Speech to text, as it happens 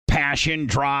Passion,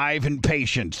 drive, and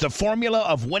patience. The formula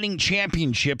of winning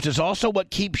championships is also what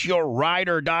keeps your ride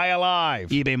or die alive.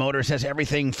 eBay Motors has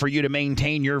everything for you to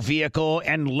maintain your vehicle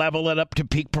and level it up to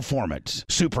peak performance.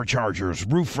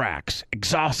 Superchargers, roof racks,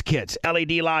 exhaust kits,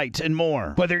 LED lights, and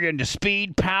more. Whether you're into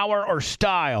speed, power, or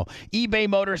style, eBay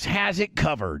Motors has it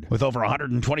covered. With over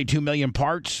 122 million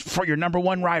parts for your number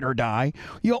one ride or die,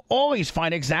 you'll always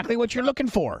find exactly what you're looking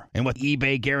for. And with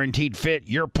eBay Guaranteed Fit,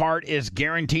 your part is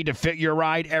guaranteed to fit your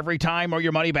ride every time or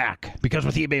your money back. Because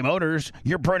with eBay Motors,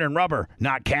 you're burning rubber,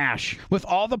 not cash. With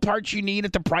all the parts you need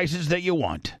at the prices that you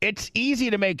want. It's easy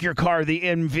to make your car the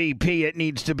MVP it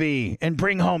needs to be and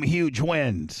bring home huge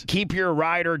wins. Keep your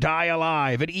ride or die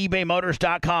alive at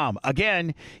ebaymotors.com.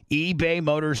 Again,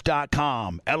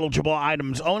 ebaymotors.com. Eligible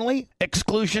items only.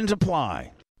 Exclusions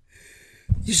apply.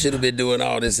 You should have been doing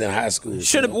all this in high school.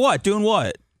 Should have what? Doing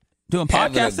what? Doing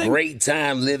podcasting? Having a great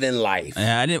time living life.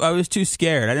 Yeah, I was too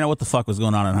scared. I didn't know what the fuck was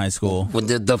going on in high school. What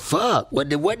the fuck? What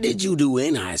did you do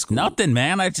in high school? Nothing,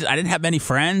 man. I didn't have many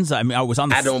friends. I mean, I was on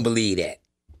the... I don't believe that.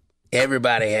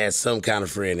 Everybody has some kind of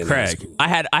friend in high school. I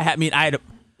had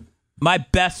my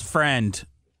best friend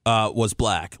was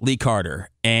black, Lee Carter,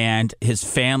 and his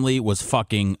family was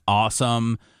fucking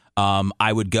awesome.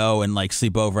 I would go and like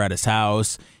sleep over at his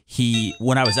house.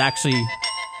 When I was actually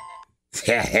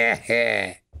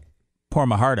pouring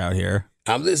my heart out here.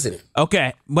 I'm listening.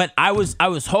 Okay, but I was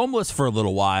homeless for a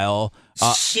little while.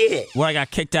 Shit. When I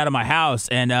got kicked out of my house,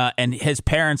 and his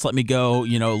parents let me go,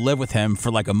 live with him for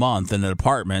like a month in an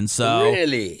apartment. So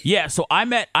really, yeah. So I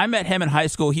met him in high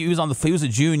school. He was a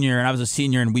junior, and I was a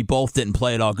senior, and we both didn't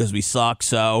play at all because we sucked.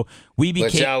 So we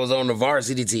became. But y'all was on the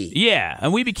varsity team. Yeah,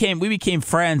 and we became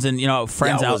friends, and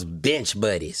friends y'all was bench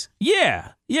buddies. Yeah.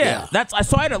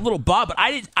 So I had a little bond, but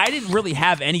I didn't really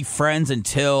have any friends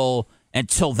until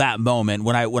that moment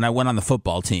when I went on the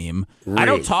football team. Really? I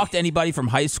don't talk to anybody from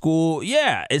high school.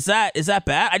 Yeah, is that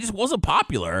bad? I just wasn't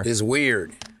popular. It's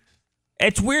weird.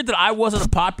 It's weird that I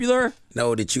wasn't popular.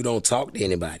 No, that you don't talk to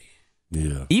anybody.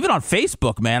 Yeah. Even on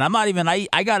Facebook, man. I'm not even.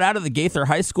 I got out of the Gaither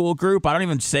High School group. I don't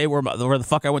even say where the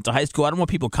fuck I went to high school. I don't want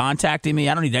people contacting me.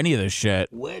 I don't need any of this shit.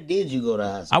 Where did you go to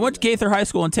high school? I went to Gaither High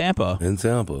School in Tampa. In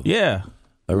Tampa? Yeah.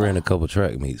 I ran a couple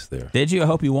track meets there. Did you? I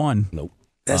hope you won. Nope.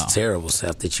 That's terrible,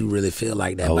 Seth, that you really feel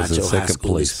like that I about was in your high second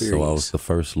school place, experience. so I was the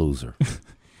first loser.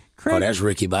 Craig, that's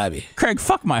Ricky Bobby. Craig,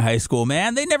 fuck my high school,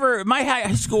 man. My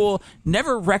high school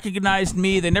never recognized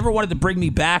me. They never wanted to bring me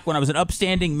back when I was an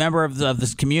upstanding member of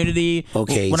this community.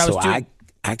 Okay,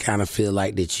 I kind of feel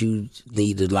like that you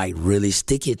need to like really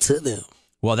stick it to them.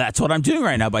 Well, that's what I'm doing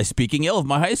right now by speaking ill of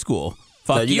my high school.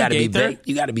 Fuck you, Gaither.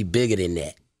 You got to be bigger than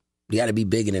that. You got to be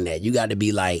bigger than that. You got to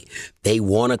be like, they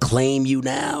want to claim you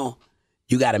now.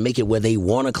 You got to make it where they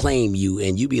want to claim you,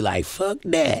 and you be like, fuck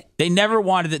that. They never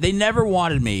wanted it. They never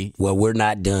wanted me. Well, we're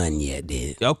not done yet,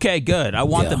 then. Okay, good. I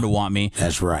want them to want me.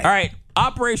 That's right. All right.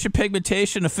 Operation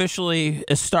Pigmentation officially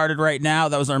is started right now.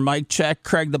 That was our mic check.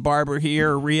 Craig the Barber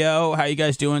here. Rio, how you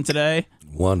guys doing today?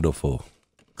 Wonderful.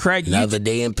 Craig, another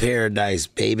day in paradise,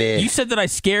 baby. You said that I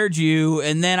scared you,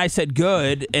 and then I said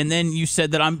good, and then you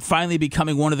said that I'm finally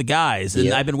becoming one of the guys,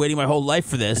 and I've been waiting my whole life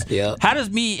for this. Yeah. How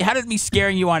did me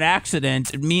scaring you on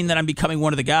accident mean that I'm becoming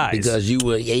one of the guys? Because you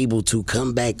were able to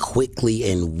come back quickly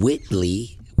and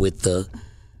witly with the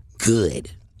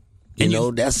good.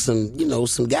 That's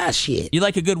some guy shit. You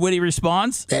like a good witty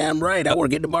response? Damn right. I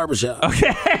work at the barbershop.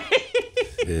 Okay.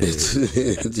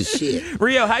 The shit.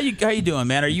 Rio, how you doing,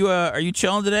 man? Are you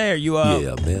chilling today? Are you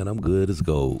Yeah, man, I'm good as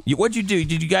gold. What'd you do?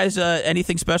 Did you guys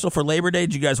anything special for Labor Day?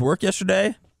 Did you guys work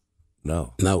yesterday?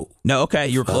 No. Okay,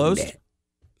 you were closed?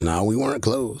 No, we weren't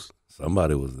closed.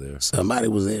 Somebody was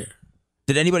there.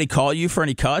 Did anybody call you for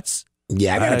any cuts?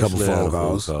 Yeah, I got a couple phone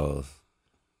calls.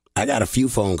 I got a few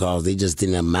phone calls. They just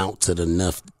didn't amount to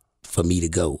enough for me to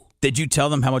go. Did you tell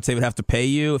them how much they would have to pay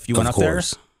you if you went up there? Of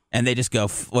course. And they just go,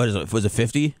 what is it? Was it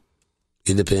 50?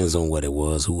 It depends on what it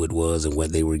was, who it was, and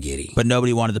what they were getting. But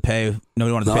nobody wanted to pay.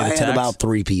 Nobody wanted to pay the tax. I had about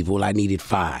 3 people. I needed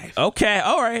 5. Okay,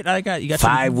 all right. You got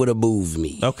 5 would have moved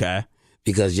me. Okay.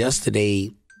 Because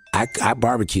yesterday I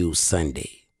barbecued Sunday,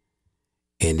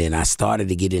 and then I started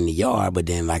to get in the yard. But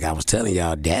then, like I was telling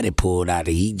y'all, Daddy pulled out.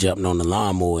 He jumped on the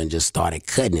lawnmower and just started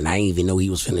cutting, and I didn't even know he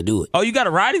was finna do it. Oh, you got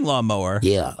a riding lawnmower?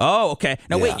 Yeah. Oh, okay.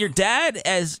 Now wait, your dad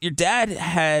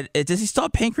had. Does he still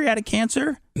have pancreatic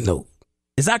cancer? No.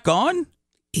 Is that gone?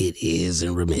 It is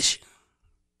in remission.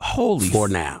 For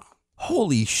now.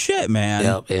 Holy shit, man.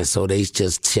 Yep. And so they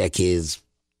just check his,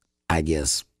 I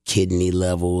guess, kidney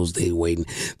levels. They're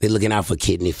looking out for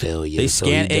kidney failure. They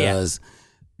scan. So he does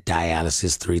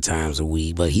dialysis 3 times a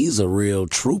week. But he's a real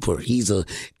trooper.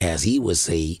 As he would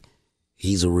say,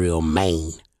 he's a real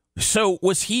man. So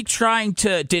was he trying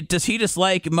to? Does he just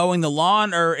like mowing the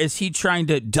lawn, or is he trying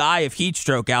to die of heat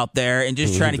stroke out there and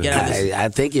just trying to get out of this? I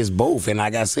think it's both, and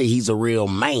like I say, he's a real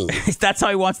man. That's how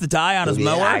he wants to die on his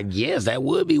mower. Yes, that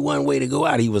would be one way to go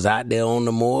out. He was out there on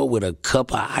the mower with a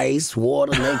cup of ice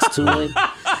water next to him.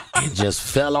 And just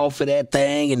fell off of that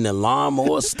thing, and the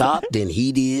lawnmower stopped, and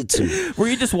he did too. Were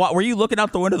you looking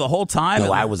out the window the whole time?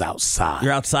 No, I was outside.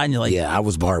 You're outside, and you're like, yeah, I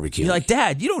was barbecuing. You're like,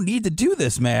 Dad, you don't need to do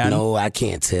this, man. No, I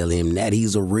can't tell him that.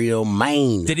 He's a real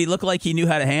man. Did he look like he knew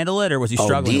how to handle it, or was he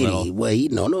struggling a little? Well, he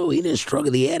didn't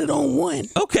struggle. He had it on one.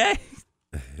 Okay.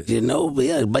 But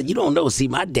you don't know. See,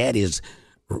 my daddy's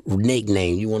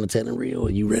nickname. You want to tell him, Rio? Are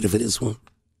you ready for this one?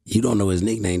 You don't know his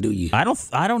nickname, do you? I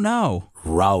don't know.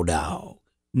 Raw Dog.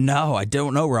 No, I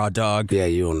don't know Raw Dog. Yeah,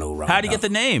 you don't know Raw Dog. How'd he get the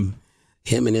name?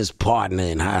 Him and his partner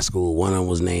in high school, one of them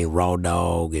was named Raw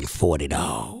Dog and 40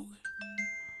 Dog.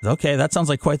 Okay, that sounds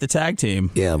like quite the tag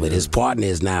team. Yeah, but his partner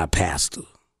is now a pastor.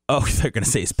 Oh, they're going to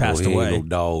say he's passed away. He ain't no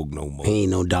dog no more. He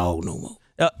ain't no dog no more.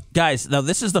 Guys, now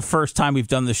this is the first time we've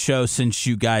done the show since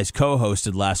you guys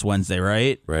co-hosted last Wednesday,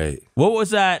 right? Right. What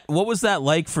was that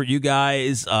like for you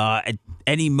guys?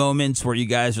 Any moments where you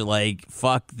guys are like,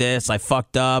 "Fuck this! I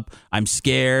fucked up. I'm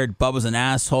scared. Bubba's an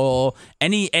asshole."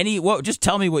 Just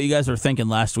tell me what you guys were thinking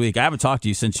last week. I haven't talked to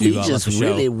you since you left the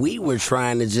show. We were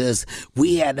trying to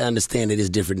we had to understand that it's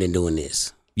different than doing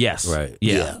this. Yes. Right.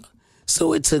 Yeah.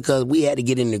 So it took us, we had to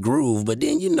get in the groove. But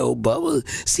then, Bubba,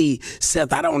 see,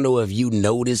 Seth, I don't know if you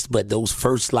noticed, but those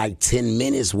first 10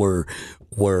 minutes were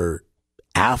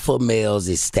alpha males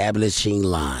establishing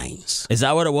lines. Is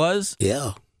that what it was?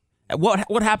 Yeah.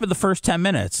 What happened the first 10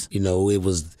 minutes? It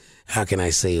was, how can I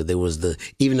say it? There was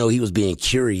even though he was being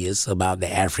curious about the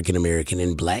African American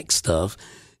and black stuff,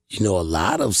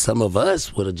 some of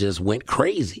us would have just went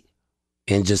crazy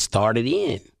and just started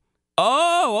in.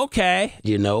 Oh, okay.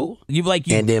 And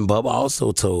then Bubba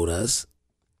also told us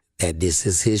that this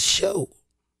is his show.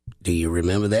 Do you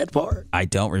remember that part? I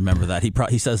don't remember that.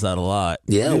 He says that a lot.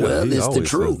 Yeah, well, it's the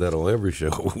truth. Says that on every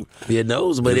show.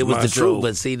 But it was the truth.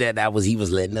 But see he was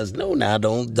letting us know now.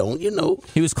 Don't.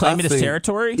 He was claiming his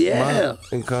territory. Yeah.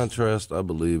 In contrast, I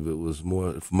believe it was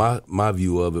more. My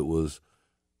view of it was,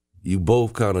 you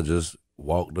both kind of just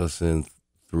walked us in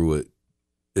through it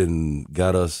and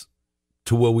got us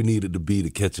to where we needed to be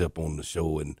to catch up on the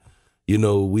show. And,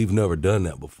 we've never done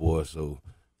that before. So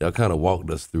y'all kind of walked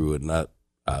us through it. And I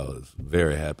was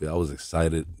very happy. I was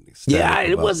excited. Yeah,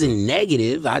 it wasn't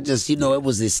negative. I just, it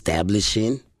was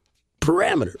establishing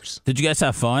parameters. Did you guys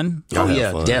have fun? Oh,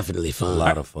 yeah, fun. Definitely fun. A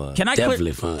lot of fun.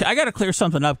 Fun. I got to clear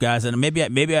something up, guys, and maybe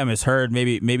I misheard.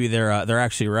 Maybe they're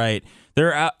actually right.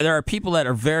 There are people that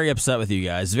are very upset with you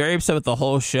guys, very upset with the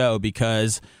whole show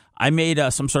because I made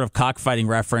some sort of cockfighting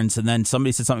reference, and then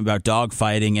somebody said something about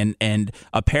dogfighting, and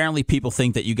apparently people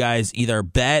think that you guys either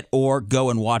bet or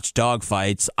go and watch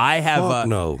dogfights.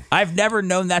 No. I've never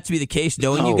known that to be the case.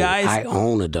 Knowing you guys, I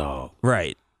own a dog.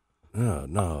 Right?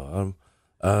 No,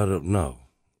 I don't know.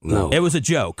 No, it was a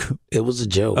joke. It was a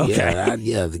joke.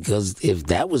 Okay. Because if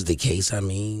that was the case,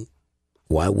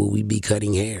 why would we be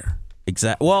cutting hair?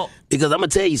 Exactly. Well, because I'm gonna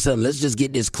tell you something. Let's just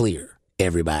get this clear,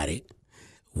 everybody.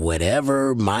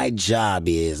 Whatever my job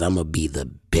is, I'm going to be the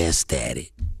best at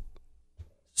it.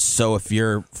 So if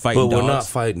you're fighting dogs? But we're not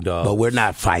fighting dogs. But we're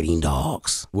not fighting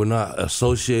dogs. We're not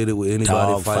associated with anybody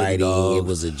dog fighting dogs. It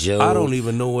was a joke. I don't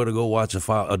even know where to go watch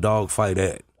a dog fight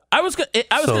at.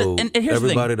 And here's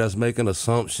everybody the thing. that's making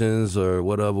assumptions or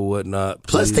whatnot.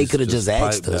 Plus, they could have just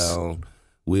asked us. Down.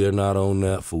 We are not on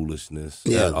that foolishness.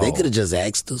 Yeah, they could have just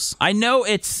asked us. I know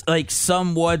it's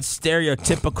somewhat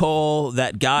stereotypical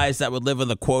that guys that would live in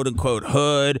the quote-unquote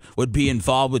hood would be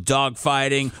involved with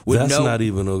dogfighting. That's not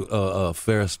even a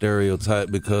fair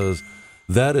stereotype because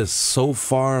that is so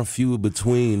far and few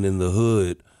between in the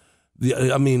hood.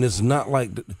 It's not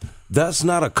like that's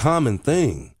not a common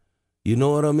thing. You know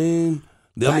what I mean?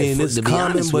 It's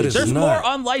common, but it's not. There's more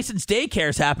unlicensed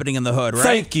daycares happening in the hood, right?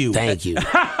 Thank you.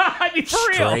 I mean, for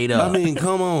real. Straight up.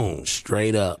 Come on.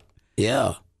 Straight up.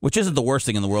 Yeah. Which isn't the worst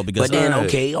thing in the world because... But then, on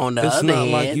the other hand... It's not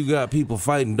like you got people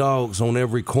fighting dogs on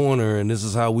every corner and this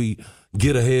is how we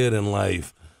get ahead in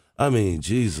life.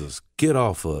 Jesus, get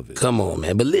off of it. Come on,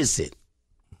 man. But listen,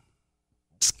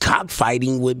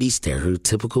 cockfighting would be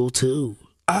stereotypical, too.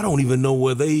 I don't even know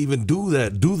where they even do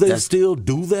that. Do they still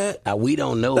do that? We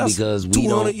don't know because we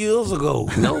 200 years ago.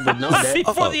 No.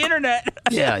 Before the internet.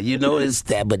 Yeah, it's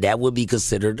that, but that would be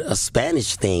considered a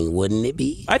Spanish thing, wouldn't it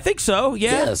be? I think so,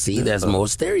 yeah. Yeah, see, there's more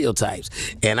stereotypes.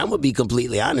 And I'm going to be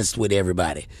completely honest with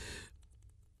everybody.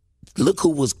 Look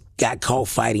who got caught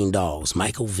fighting dogs.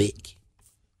 Michael Vick.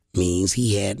 Means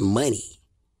he had money.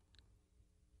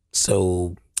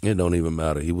 So... It don't even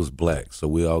matter. He was black, so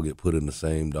we all get put in the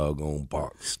same doggone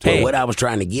box. Hey, what I was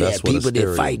trying to get at, people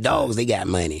that fight stereotype. dogs, they got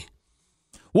money.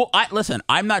 Well, listen,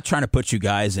 I'm not trying to put you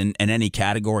guys in any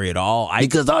category at all.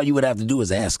 Because all you would have to do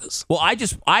is ask us. Well, I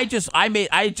just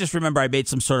remember I made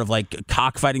some sort of like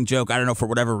cockfighting joke. I don't know, for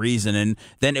whatever reason, and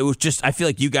then it was just, I feel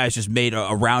like you guys just made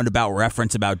a roundabout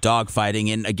reference about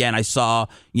dogfighting, and again, I saw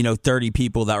 30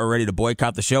 people that were ready to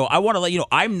boycott the show. I want to let you know,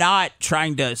 I'm not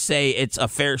trying to say it's a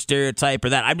fair stereotype or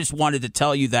that. I just wanted to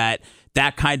tell you that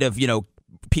kind of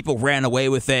people ran away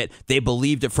with it. They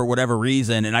believed it for whatever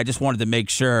reason, and I just wanted to make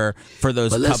sure for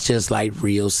those. But let's just, like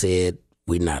Rio said,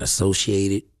 we're not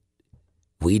associated.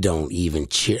 We don't even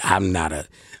cheer. I'm not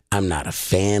a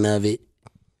fan of it.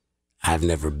 I've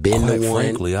never been to one.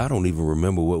 Frankly, I don't even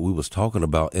remember what we was talking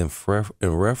about in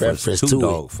reference to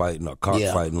dog fighting or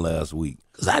cockfighting last week.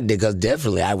 Because I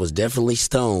was definitely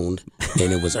stoned,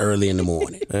 and it was early in the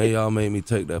morning. And y'all made me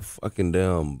take that fucking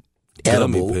damn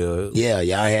edible gummy pill. Yeah,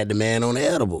 y'all had the man on the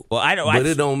edible. Well, But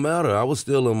it don't matter. I was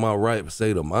still in my right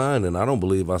state of mind, and I don't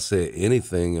believe I said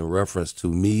anything in reference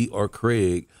to me or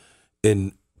Craig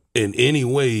in any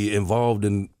way involved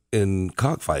in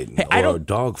cockfighting or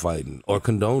dog fighting or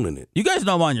condoning it. You guys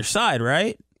know I'm on your side,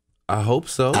 right? I hope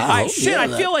so. I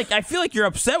feel like you're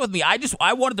upset with me.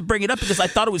 I wanted to bring it up because I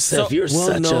thought it was Seth, so. You're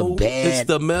such a bad. It's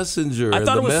the messenger. I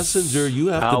thought the messenger. You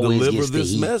have to deliver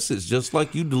this message, just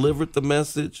like you delivered the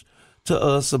message to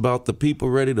us about the people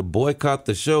ready to boycott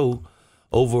the show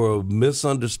over a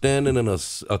misunderstanding and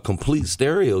a complete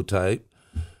stereotype.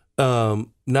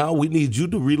 Now we need you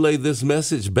to relay this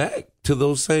message back to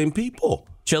those same people.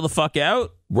 Chill the fuck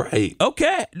out. Right.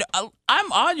 Okay.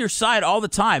 I'm on your side all the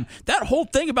time. That whole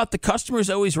thing about the customer's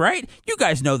always right, you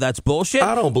guys know that's bullshit.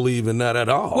 I don't believe in that at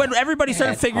all. When everybody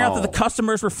started figuring out that the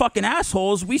customers were fucking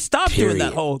assholes, we stopped doing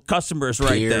that whole customer's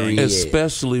right thing.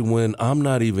 Especially when I'm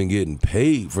not even getting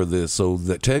paid for this, so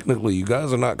that technically you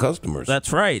guys are not customers.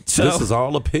 That's right. So this is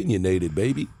all opinionated,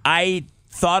 baby. I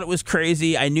thought it was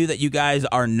crazy. I knew that you guys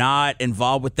are not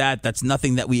involved with that. That's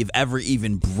nothing that we've ever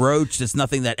even broached. It's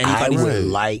nothing that anybody would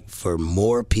like for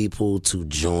more people to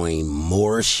join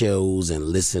more shows and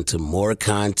listen to more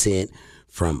content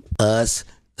from us,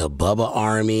 the Bubba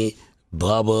Army,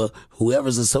 Bubba,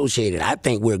 whoever's associated. I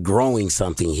think we're growing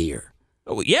something here.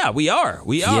 Oh, yeah, we are.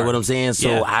 We are. You know what I'm saying? So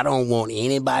yeah. I don't want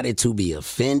anybody to be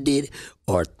offended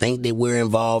or think that we're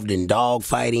involved in dog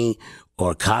fighting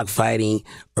or cockfighting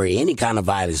or any kind of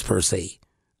violence per se.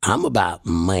 I'm about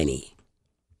money.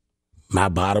 My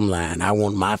bottom line, I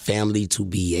want my family to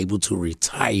be able to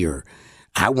retire.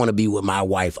 I want to be with my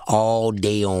wife all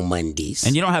day on Mondays.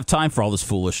 And you don't have time for all this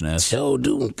foolishness. So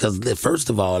do, because first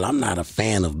of all, I'm not a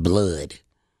fan of blood.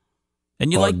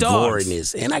 And you like dogs.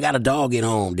 Goriness. And I got a dog at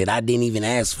home that I didn't even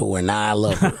ask for, and now I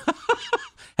love her.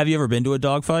 Have you ever been to a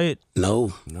dog fight?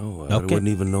 No. I wouldn't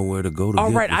even know where to go to.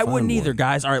 All right, I wouldn't either,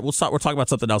 guys. All right, we'll talk about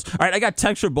something else. All right, I got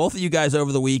text from both of you guys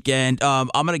over the weekend. I'm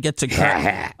gonna get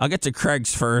to I'll get to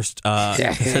Craig's first.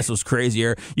 This was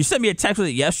crazier. You sent me a text with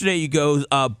it yesterday. You go,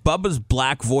 Bubba's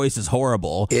black voice is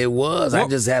horrible. It was. I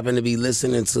just happened to be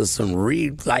listening to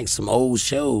some old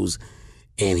shows,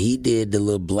 and he did the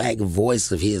little black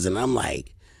voice of his, and I'm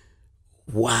like,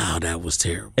 wow, that was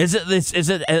terrible. Is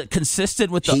it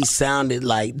consistent with the? He sounded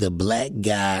like the black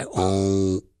guy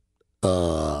on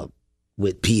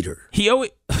with Peter. He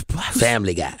always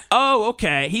Family Guy. Oh,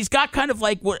 okay. He's got kind of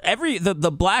like what every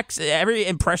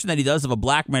impression that he does of a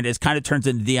black man is kind of turns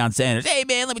into Deion Sanders. Hey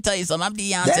man, let me tell you something. I'm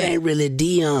Deion. That ain't really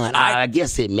Deion. I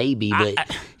guess it may be,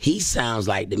 but he sounds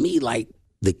like to me like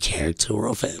the character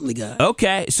of Family Guy.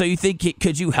 Okay, so you think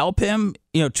could you help him?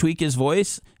 Tweak his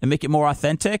voice and make it more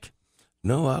authentic.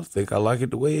 No, I think I like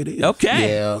it the way it is. Okay.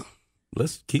 Yeah.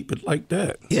 Let's keep it like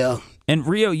that. Yeah. And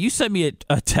Rio, you sent me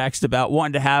a text about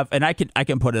wanting to have, and I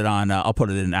can put it on. I'll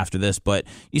put it in after this. But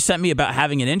you sent me about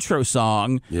having an intro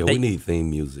song. Yeah, we need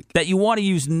theme music. That you want to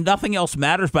use. Nothing Else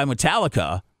Matters by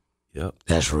Metallica. Yep,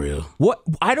 that's real. What?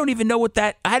 I don't even know what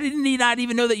that. I didn't not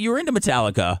even know that you were into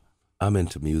Metallica. I'm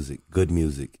into music. Good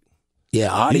music.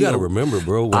 Yeah, audio. You got to remember,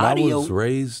 bro. When I was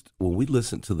raised, when we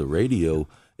listened to the radio,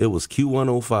 it was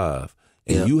Q105.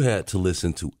 And you had to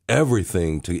listen to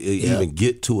everything to even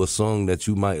get to a song that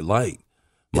you might like.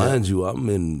 Mind you, I'm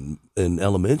in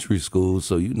elementary school,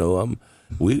 so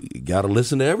we got to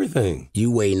listen to everything.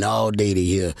 You waiting all day to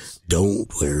hear, don't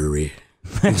worry.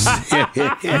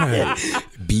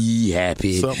 Be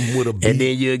happy. Something with a beat. And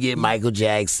then you'll get Michael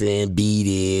Jackson, Beat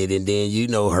It, and then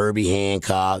Herbie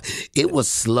Hancock. It was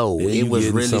slow. It was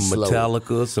really some slow.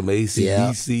 Metallica, some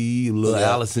AC/DC, little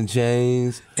Alice in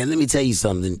Chains. And let me tell you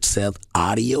something, Seth.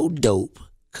 Audio dope.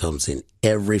 comes in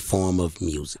every form of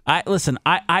music.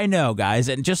 I know, guys,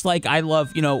 and just like I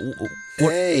love,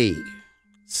 Hey,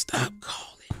 stop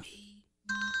calling me.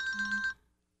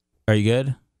 Are you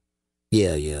good?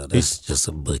 Yeah, that's just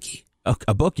a bookie.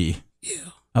 A bookie? Yeah.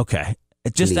 Okay.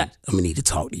 It's just I'm gonna need to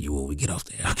talk to you when we get off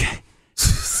there. Okay.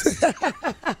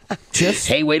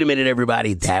 Hey, wait a minute,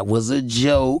 everybody. That was a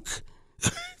joke.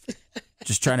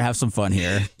 Just trying to have some fun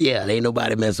here. Yeah, ain't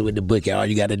nobody messing with the bookie. All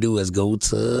you got to do is go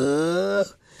to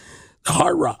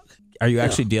Hard Rock. Are you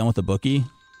actually dealing with the bookie?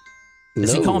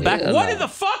 Is he calling back? What in the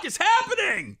fuck is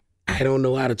happening? I don't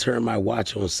know how to turn my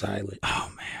watch on silent.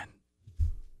 Oh, man.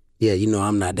 Yeah,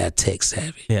 I'm not that tech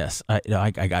savvy. Yes, I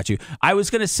got you. I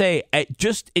was gonna say it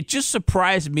just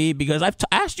surprised me because I've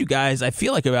asked you guys, I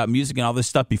feel like, about music and all this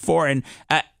stuff before, and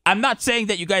I'm not saying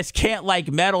that you guys can't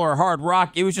like metal or hard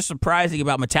rock. It was just surprising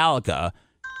about Metallica.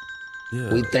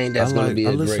 Yeah, we think that's going to be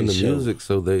a great show. I listen to music,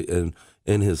 so they in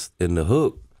the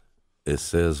hook, it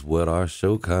says what our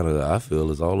show kind of I feel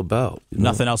is all about.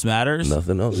 Nothing else matters.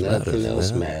 Nothing else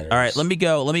matters. All right, let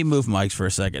me move mics for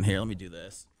a second here. Let me do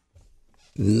this.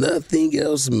 Nothing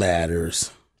else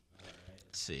matters.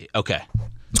 Let's see. Okay.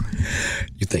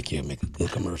 You think you'll make a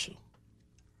good commercial?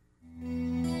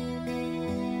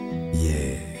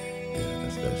 Yeah,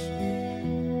 that's that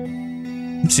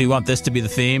shit. So you want this to be the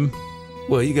theme?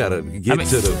 Well, you gotta get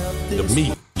to the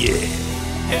meat. Yeah.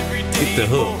 Get the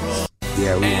hook.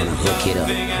 Yeah, we want to hook it up.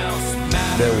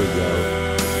 There we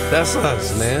go. That's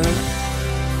us, man.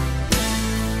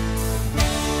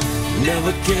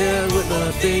 Never care what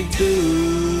nothing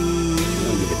do.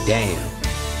 Don't give a damn.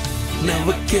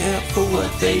 Never care for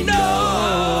what they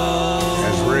know.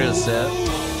 That's real,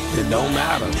 Seth. It don't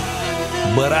matter.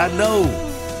 But I know.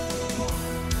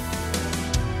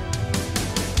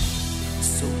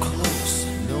 So close.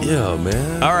 Yeah,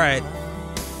 man. All right.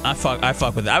 I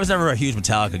fuck with it. I was never a huge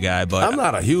Metallica guy, but I'm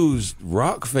not a huge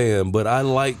rock fan, but I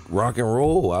like rock and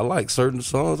roll. I like certain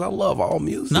songs. I love all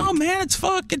music. No, man, it's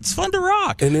fun to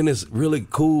rock. And then it's really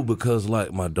cool because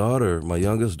like my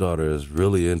youngest daughter is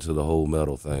really into the whole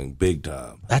metal thing, big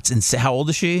time. That's insane. How old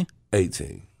is she?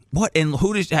 18. What? And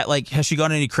who does has she gone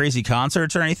to any crazy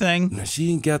concerts or anything? No,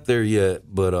 she ain't got there yet,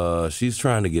 but she's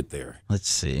trying to get there. Let's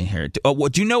see here. Do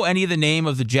you know any of the name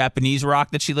of the Japanese rock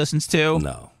that she listens to?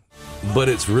 No. But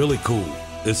it's really cool.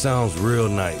 It sounds real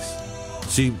nice.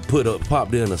 She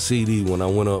popped in a CD when I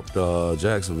went up to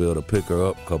Jacksonville to pick her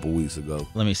up a couple weeks ago.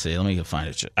 Let me see. Let me find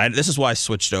it. This is why I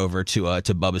switched over to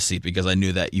Bubba's seat because I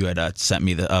knew that you had sent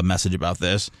me the message about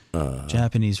this.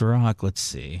 Japanese rock. Let's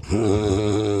see. I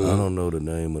don't know the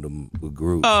name of the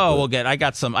group. Oh, we'll get. I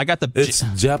got the. It's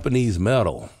Japanese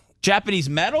metal. Japanese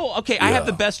metal. Okay, yeah. I have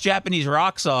the best Japanese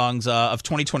rock songs of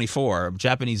 2024.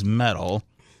 Japanese metal.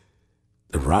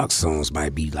 The rock songs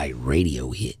might be like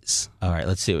radio hits. All right,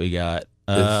 let's see what we got.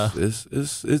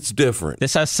 It's different.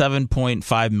 This has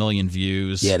 7.5 million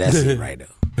views. Yeah, that's it right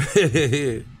up.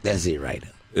 That's it right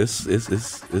up.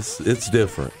 It's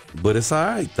different, but it's all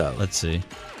right though. Let's see.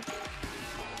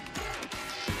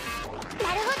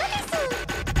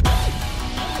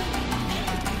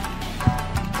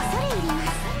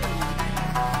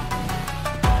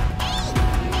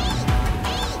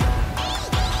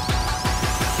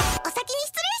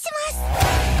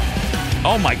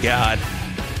 Oh my God.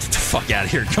 Get the fuck out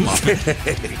of here. Come on.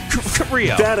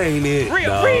 Rio. That ain't it.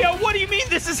 Rio, what do you mean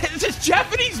this is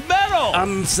Japanese metal?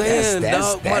 I'm saying,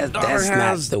 dog, my daughter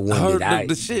has the one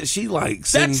the shit she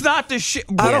likes. That's not the shit.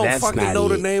 I don't fucking know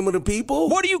the name of the people.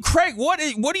 What are you, Craig? What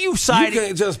are you citing? You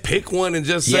can't just pick one and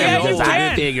just say, yeah, you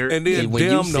I figured, and then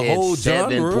damn the whole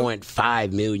genre.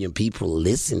 7.5 million people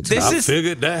listen to it. I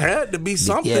figured that had to be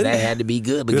something. Yeah, that had to be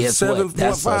good. But guess what?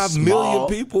 7.5 million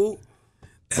people.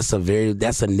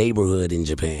 That's a neighborhood in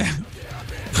Japan.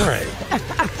 Right.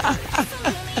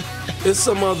 It's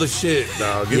some other shit,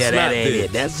 dog. It's that ain't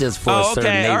it. That's just for a certain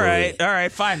neighborhood. All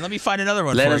right, fine. Let me find another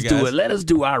one Let for us you do guys. it. Let us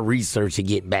do our research and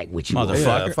get back with you. Motherfucker.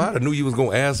 Yeah, if I'd have knew you was going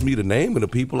to ask me the name of the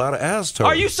people, I'd have asked her.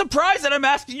 Are you surprised that I'm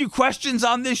asking you questions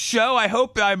on this show? I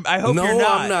hope you're not. No,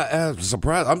 I'm not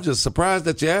surprised. I'm just surprised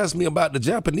that you asked me about the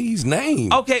Japanese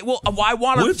name. Okay, well, I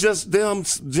want to... We're just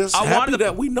happy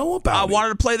that we know about it. I wanted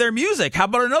to play their music. How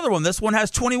about another one? This one has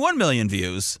 21 million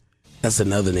views. That's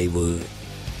another neighborhood.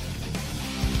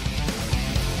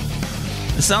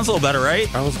 It sounds a little better, right?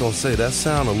 I was going to say, that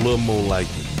sound a little more like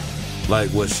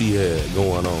what she had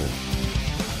going on.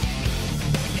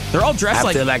 They're all dressed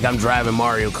I feel like I'm driving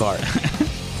Mario Kart.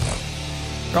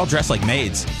 They're all dressed like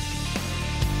maids.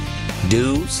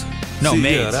 Dudes? No,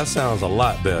 maids. Yeah, that sounds a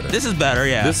lot better. This is better,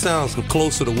 yeah. This sounds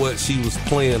closer to what she was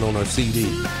playing on her CD.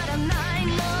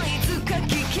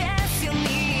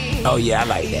 Oh, yeah, I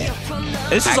like that.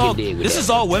 This is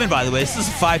all women, by the way. This is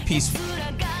a 5-piece,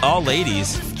 all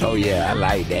ladies. Oh yeah, I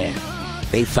like that.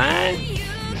 They fine?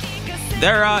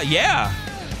 They're yeah.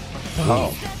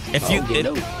 Oh. If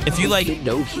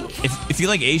you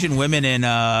like Asian women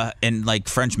in like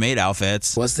French maid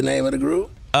outfits. What's the name of the group?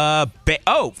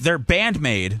 They're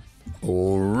Bandmade.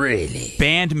 Oh, really?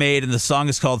 Bandmade, and the song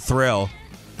is called Thrill.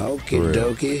 Okay,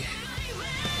 dokie.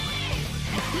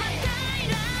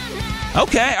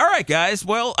 Okay, all right, guys.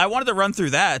 Well, I wanted to run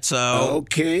through that. So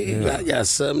okay, I got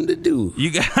something to do.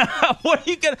 You got what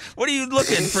are you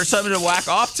looking for? Something to whack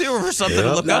off to, or for something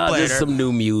to look up later? Just some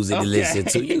new music to listen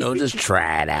to. Just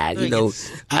try it out.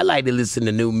 I like to listen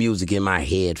to new music in my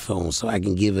headphones so I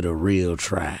can give it a real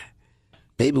try.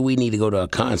 Maybe we need to go to a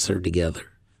concert together.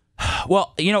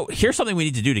 Well, here's something we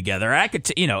need to do together. I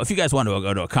could, if you guys want to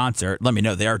go to a concert, let me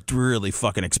know. They are really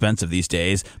fucking expensive these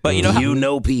days. But you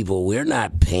know people. We're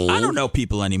not paying. I don't know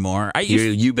people anymore.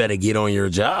 You better get on your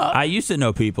job. I used to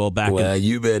know people back. Well,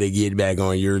 you better get back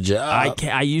on your job.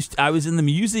 I was in the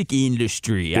music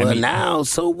industry. Now,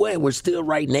 so what? We're still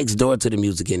right next door to the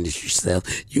music industry,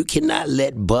 Seth. You cannot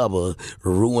let Bubba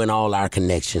ruin all our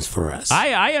connections for us.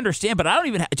 I understand, but I don't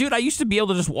even. Dude, I used to be able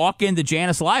to just walk into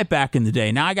Janice Live back in the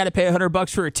day. Now I got to pay $100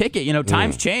 for a ticket.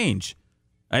 Times change.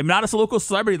 I'm not a local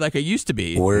celebrity like I used to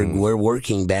be. We're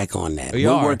working back on that.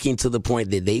 We're working to the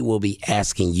point that they will be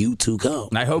asking you to come.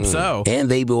 I hope so. And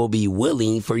they will be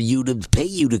willing for you to pay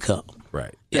you to come.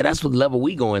 Right. Yeah, that's what level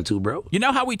we going to, bro. You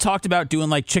know how we talked about doing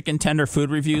like chicken tender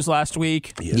food reviews last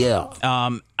week? Yeah.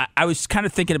 I was kind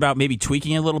of thinking about maybe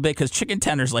tweaking it a little bit because chicken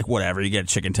tender's like whatever. You get a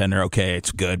chicken tender, okay,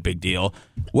 it's good, big deal.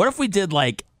 What if we did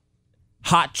like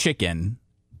hot chicken?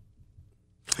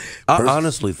 I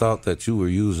honestly thought that you were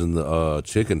using the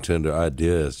chicken tender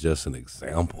idea as just an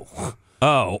example.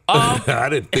 I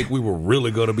didn't think we were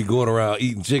really going to be going around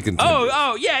eating chicken tenders.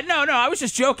 Yeah, no, I was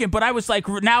just joking, but I was like,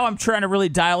 now I'm trying to really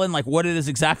dial in like what it is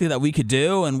exactly that we could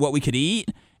do and what we could eat,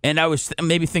 and I was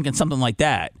maybe thinking something like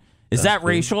that. Is that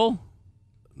racial?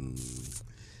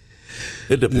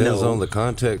 It depends on the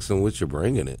context in which you're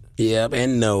bringing it. Yep,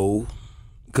 and no.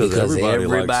 Because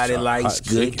everybody likes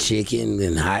good chicken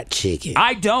and hot chicken.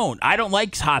 I don't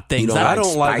like hot things. I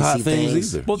don't like hot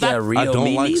things either. Well, Rio, I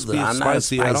don't like neither. I'm not a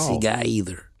spicy guy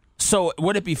either. So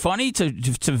would it be funny to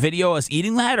video us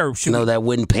eating that, or should that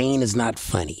wouldn't. Pain is not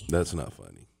funny. That's not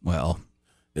funny. Well,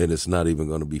 and it's not even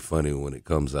going to be funny when it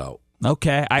comes out.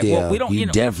 Okay, we don't. You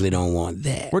definitely don't want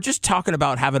that. We're just talking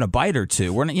about having a bite or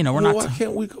two. We're not. Why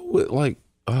can't we go with like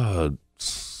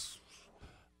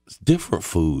different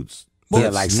foods? Well,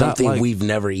 like something we've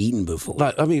never eaten before.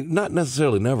 Not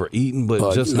necessarily never eaten,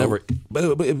 but just never.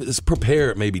 But it's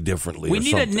prepared maybe differently. We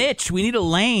need a niche. We need a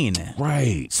lane.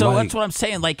 Right. So that's what I'm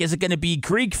saying. Like, is it going to be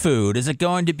Greek food? Is it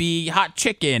going to be hot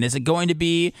chicken? Is it going to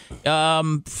be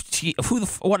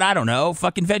what? I don't know.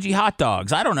 Fucking veggie hot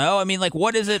dogs. I don't know. I mean, like,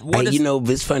 what is it?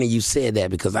 It's funny you said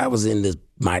that because I was in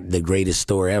the greatest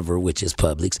store ever, which is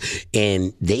Publix,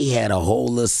 and they had a whole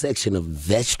little section of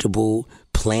vegetable,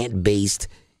 plant-based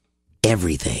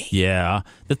everything. Yeah.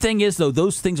 The thing is, though,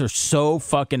 those things are so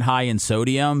fucking high in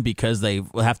sodium because they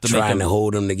have to trying to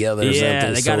hold them together or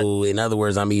something. So, in other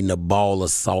words, I'm eating a ball of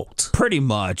salt. Pretty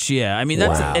much, yeah. I mean,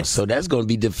 so that's going to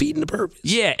be defeating the purpose.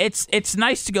 Yeah, it's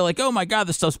nice to go like, oh my god,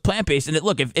 this stuff's plant based. And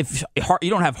look, if you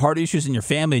don't have heart issues in your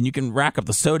family and you can rack up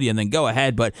the sodium, then go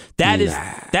ahead. But that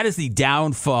is the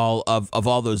downfall of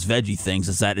all those veggie things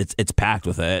is that it's packed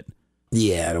with it.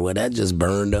 Yeah, well, that just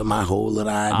burned up my whole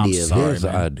little idea. I'm sorry, Here's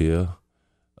the idea.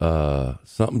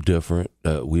 Something different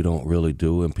that we don't really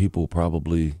do, and people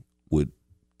probably would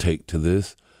take to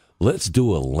this. Let's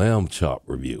do a lamb chop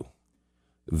review.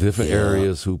 Different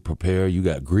areas who prepare. You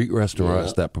got Greek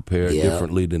restaurants that prepare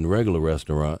differently than regular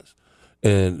restaurants.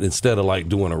 And instead of like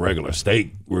doing a regular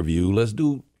steak review, let's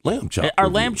do lamb chop. Are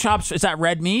lamb chops, is that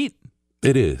red meat?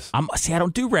 It is. I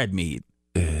don't do red meat.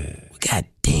 God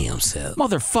damn, Seth.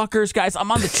 Motherfuckers, guys,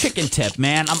 I'm on the chicken tip,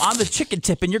 man. I'm on the chicken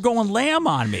tip, and you're going lamb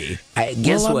on me.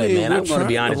 Guess what, man? I'm going to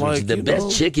be honest with you. The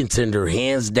best chicken tender,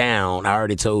 hands down, I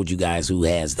already told you guys who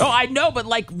has that. Oh, I know, but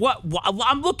like, what?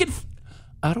 I'm looking...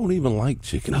 I don't even like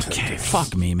chicken tenders. Okay,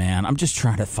 fuck me, man. I'm just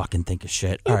trying to fucking think of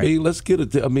shit. All right. Let's get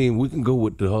it. We can go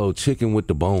with the whole chicken with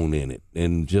the bone in it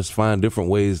and just find different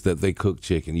ways that they cook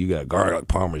chicken. You got garlic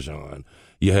parmesan.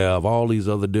 You have all these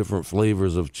other different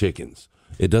flavors of chickens.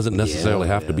 It doesn't necessarily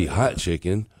have to be hot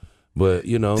chicken, but,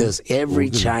 Does every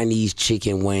Chinese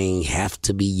chicken wing have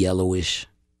to be yellowish?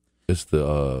 It's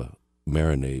the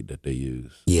marinade that they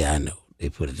use. Yeah, I know. They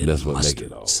put it in That's mustard. what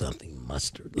make it all. Something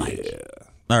mustard-like.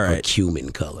 Yeah. All right. Or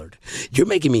cumin colored. You're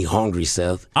making me hungry,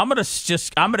 Seth. I'm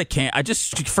gonna can. I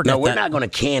just forget. No, we're not gonna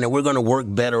can it. We're gonna work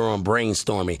better on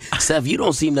brainstorming. Seth, you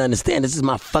don't seem to understand. This is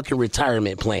my fucking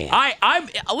retirement plan.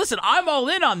 Listen. I'm all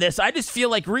in on this. I just feel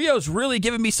like Rio's really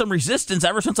giving me some resistance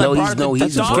ever since no, I brought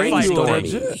he's the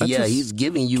brainstorming. Yeah, he's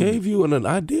giving you. Gave you an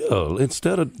idea.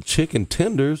 Instead of chicken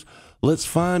tenders, let's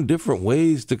find different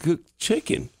ways to cook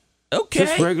chicken. Okay.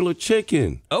 Just regular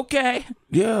chicken. Okay.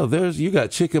 Yeah, you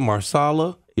got chicken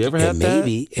marsala. You ever had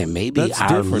that? And maybe That's our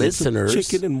different. listeners, It's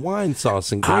chicken and wine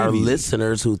sauce and gravy. our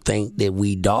listeners who think that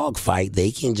we dogfight,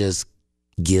 they can just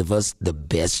give us the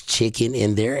best chicken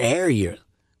in their area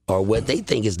or what they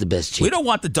think is the best chicken. We don't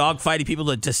want the dogfighting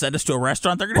people to send us to a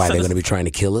restaurant. They're going Why, they're going to be trying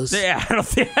to kill us? Yeah, I don't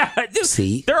think.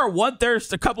 See?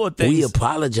 There's a couple of things. We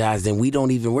apologize and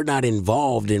we're not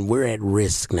involved and we're at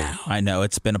risk now. I know.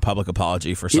 It's been a public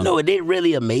apology for some. You know, it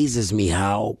really amazes me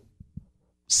how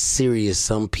serious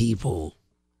some people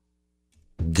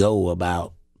go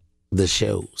about the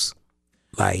shows.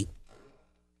 Like,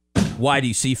 why do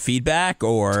you see feedback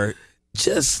or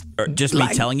just me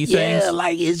telling you things? Yeah,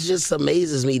 like it just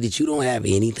amazes me that you don't have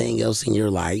anything else in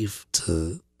your life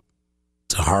to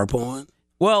harp on.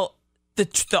 Well,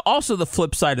 also the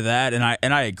flip side of that, and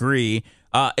I agree,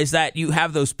 is that you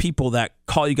have those people that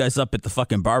call you guys up at the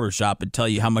fucking barbershop and tell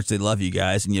you how much they love you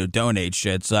guys and donate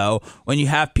shit. So when you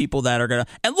have people that are gonna,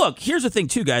 and look, here's the thing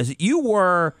too, guys,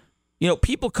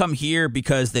 people come here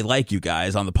because they like you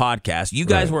guys on the podcast. You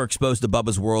guys were exposed to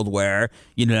Bubba's World where,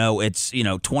 it's,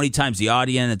 20 times the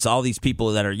audience. It's all these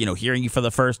people that are, hearing you for the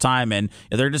first time. And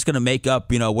they're just going to make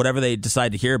up, whatever they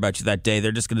decide to hear about you that day.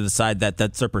 They're just going to decide that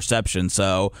that's their perception.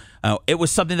 So it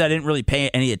was something that I didn't really pay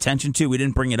any attention to. We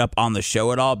didn't bring it up on the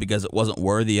show at all because it wasn't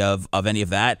worthy of any of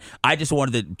that. I just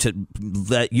wanted to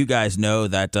let you guys know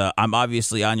that I'm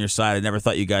obviously on your side. I never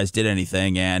thought you guys did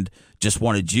anything. And just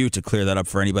wanted you to clear that up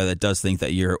for anybody that does think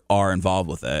that you are involved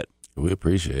with it. We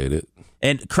appreciate it.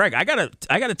 And Craig, I got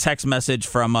a text message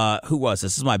from who was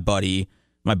this? This is my buddy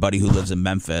who lives in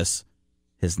Memphis.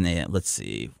 His name, let's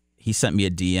see. He sent me a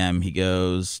DM.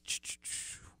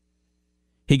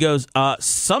 He goes,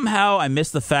 somehow I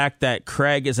missed the fact that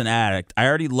Craig is an addict. I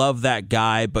already love that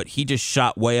guy, but he just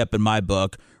shot way up in my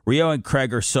book. Rio and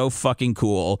Craig are so fucking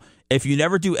cool. If you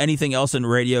never do anything else in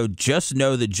radio, just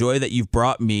know the joy that you've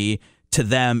brought me to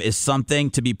them is something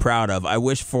to be proud of. I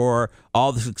wish for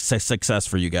all the success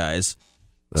for you guys.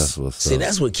 That's what's up. See,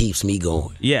 that's what keeps me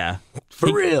going. Yeah.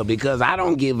 For real, because I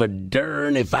don't give a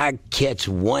darn if I catch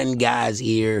one guy's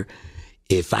ear,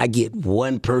 if I get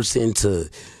one person to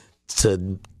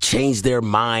change their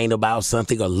mind about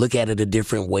something or look at it a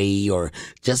different way, or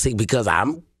just because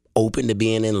I'm open to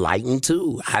being enlightened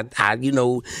too.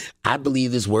 I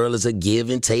believe this world is a give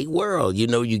and take world.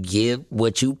 You give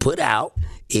what you put out,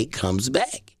 it comes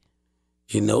back.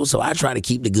 So I try to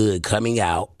keep the good coming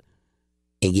out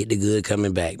and get the good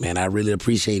coming back, man. I really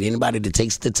appreciate anybody that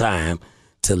takes the time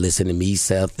to listen to me,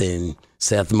 Seth, and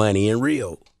Seth Money and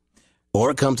Rio,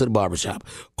 or come to the barbershop,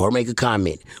 or make a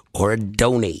comment, or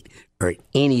donate, or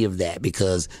any of that,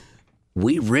 because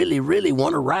we really, really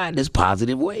want to ride this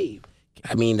positive wave.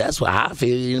 I mean, that's what I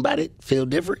feel. Anybody feel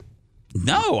different?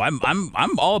 No,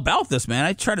 I'm all about this, man.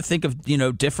 I try to think of,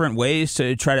 different ways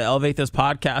to try to elevate this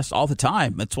podcast all the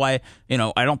time. That's why,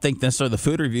 I don't think necessarily the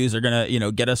food reviews are going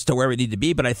to, get us to where we need to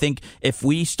be. But I think if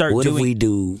we start if we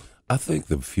do? I think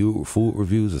the few food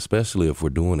reviews, especially if we're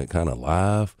doing it kind of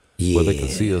live, where they can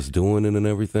see us doing it and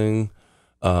everything,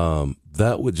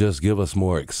 that would just give us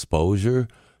more exposure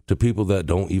to people that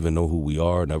don't even know who we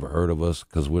are, never heard of us,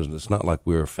 because it's not like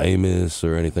we're famous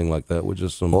or anything like that. We're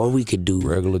just some, or we could do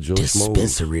regular Joe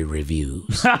dispensary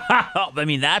reviews. I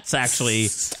mean, that's actually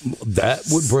that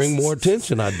would bring more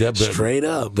attention. I definitely straight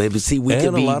up, baby. See, and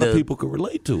a lot of people could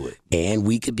relate to it, and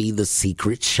we could be the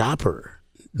secret shopper.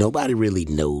 Nobody really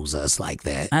knows us like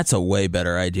that. That's a way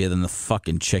better idea than the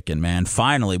fucking chicken, man.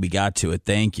 Finally, we got to it.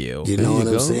 Thank you. You know what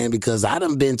I'm saying? Because I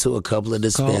done been to a couple of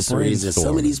dispensaries, and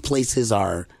some of these places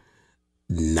are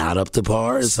not up to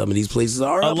par, and some of these places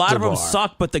are up to par. A lot of them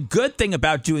suck, but the good thing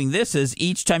about doing this is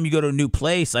each time you go to a new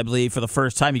place, I believe, for the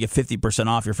first time, you get 50%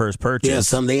 off your first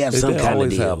purchase. Yeah, they have some kind of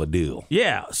deal. Have a deal.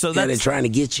 Yeah, so they're trying to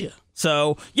get you.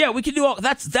 So, yeah, we can do all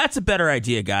that's a better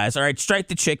idea, guys. All right, strike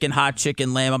the chicken, hot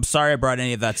chicken, lamb. I'm sorry I brought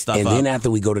any of that stuff up. And then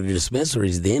after we go to the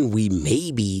dispensaries, then we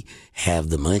maybe have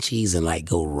the munchies and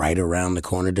go right around the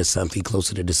corner to something close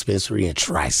to the dispensary and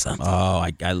try something. Oh,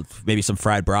 I maybe some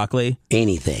fried broccoli.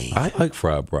 Anything. I like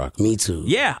fried broccoli. Me too.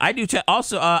 Yeah, I do too.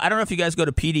 Also, I don't know if you guys go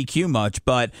to PDQ much,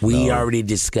 but we already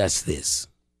discussed this.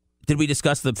 Did we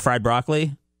discuss the fried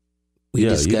broccoli? We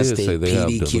Yeah, you discussed did say it. they have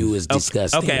PDQ them. is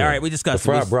disgusting. Okay, all right, we The discussed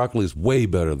fried it. broccoli is way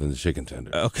better than the chicken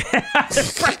tender. Okay,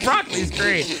 fried broccoli's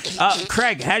great.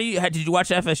 Craig, did you watch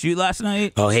FSU last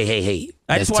night? Oh, hey.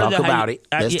 I Let's just wanted talk to know how about you- it.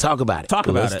 Let's talk about it. Talk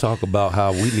about Let's it. talk about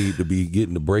how we need to be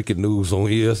getting the breaking news on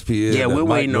ESPN. Yeah, that we're Mike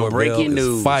waiting on Norvell breaking is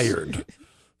news.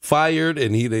 Fired,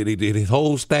 and he did his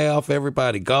whole staff.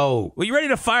 Everybody go. Were you ready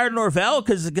to fire Norvell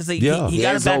because he Yeah, got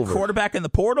a it's bad over. quarterback in the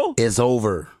portal? It's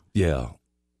over. Yeah.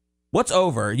 What's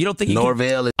over? You don't think he can,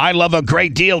 Norvell is I love a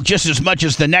great deal just as much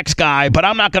as the next guy, but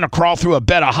I'm not going to crawl through a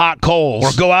bed of hot coals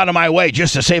or go out of my way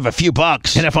just to save a few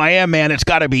bucks. And if I am, man, it's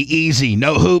got to be easy.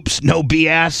 No hoops, no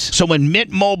BS. So when Mint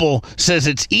Mobile says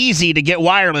it's easy to get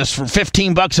wireless for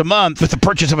 $15 a month with the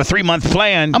purchase of a 3-month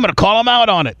plan, I'm going to call them out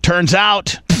on it. Turns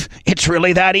out, it's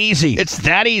really that easy. It's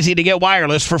that easy to get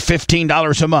wireless for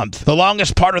 $15 a month. The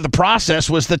longest part of the process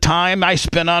was the time I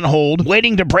spent on hold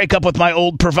waiting to break up with my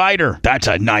old provider. That's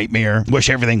a nightmare. Wish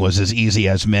everything was as easy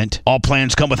as Mint. All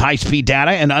plans come with high-speed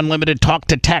data and unlimited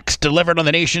talk-to-text delivered on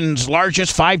the nation's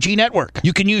largest 5G network.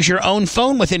 You can use your own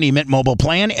phone with any Mint Mobile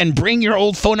plan and bring your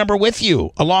old phone number with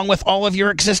you, along with all of your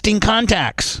existing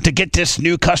contacts. To get this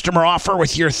new customer offer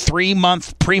with your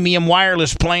 3-month premium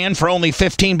wireless plan for only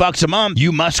 $15 a month,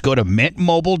 you must go to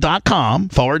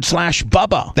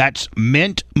mintmobile.com/Bubba. That's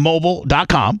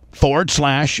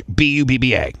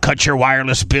mintmobile.com/BUBBA. Cut your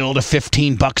wireless bill to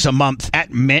 $15 a month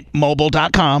at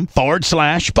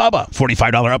mintmobile.com/Bubba.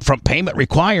 $45 upfront payment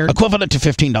required, equivalent to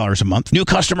 $15 a month. New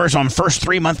customers on first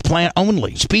 3-month plan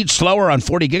only. Speed slower on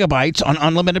 40 gigabytes on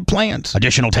unlimited plans.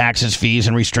 Additional taxes, fees,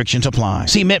 and restrictions apply.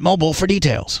 See Mint Mobile for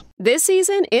details. This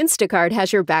season, Instacart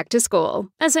has your back to school.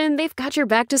 As in, they've got your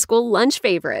back to school lunch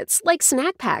favorites, like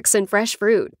snack packs and fresh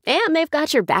fruit. And they've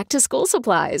got your back to school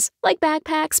supplies, like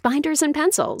backpacks, binders, and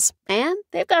pencils. And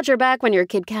they've got your back when your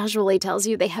kid casually tells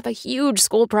you they have a huge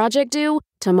school project due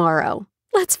tomorrow.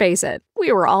 Let's face it, we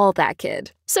were all that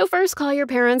kid. So first call your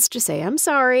parents to say I'm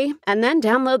sorry, and then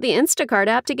download the Instacart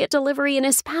app to get delivery in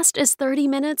as fast as 30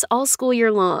 minutes all school year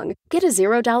long. Get a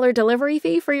 $0 delivery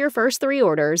fee for your first 3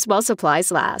 orders while supplies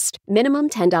last. Minimum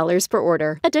 $10 per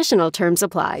order. Additional terms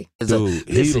apply. Dude,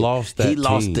 he lost that He team.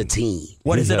 lost the team.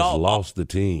 What He is it has all? lost the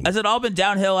team. Has it all been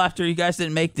downhill after you guys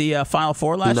didn't make the Final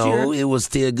Four last No, year? it was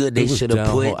still good. They It was should have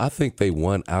downhill. put. I think they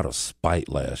won out of spite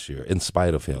last year, in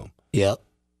spite of him. Yep.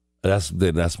 That's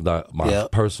my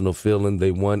Yep. personal feeling. They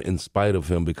won in spite of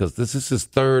him because this is his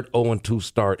third 0-2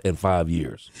 start in 5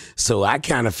 years. So I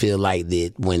kind of feel like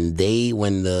that when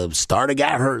the starter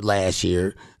got hurt last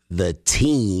year, the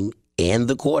team and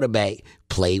the quarterback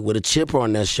played with a chip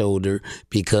on their shoulder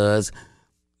because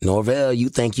Norvell, you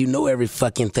think you know every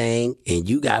fucking thing, and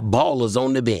you got ballers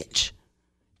on the bench.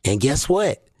 And guess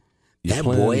what? You're That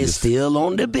playing boy is this- still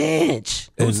on the bench.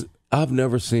 And I've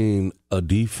never seen a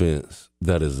defense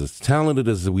that is as talented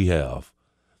as we have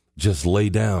just lay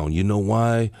down. You know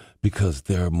why? Because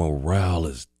their morale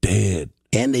is dead.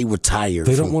 And they retired.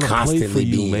 They don't from wanna play constantly for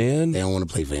you, being, man. They don't want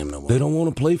to play for him no more. They don't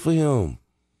want to play for him.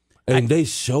 And they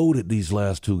showed it these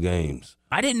last 2 games.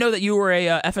 I didn't know that you were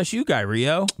a FSU guy,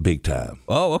 Rio. Big time.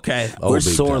 Oh, okay. Oh, We're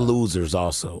big sore time. losers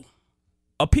also.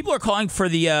 People are calling for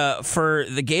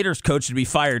the Gators coach to be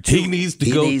fired too. He needs to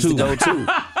He go needs too. to go too.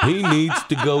 He needs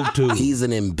to go too. He's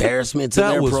an embarrassment to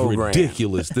That their was program.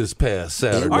 ridiculous this past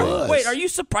Saturday. It was. Wait, are you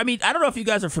surprised? I mean, I don't know if you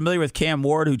guys are familiar with Cam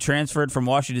Ward, who transferred from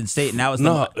Washington State, and now is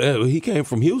No, he came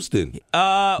from Houston.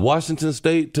 Washington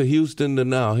State to Houston to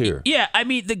now here. Yeah, I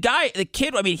mean, the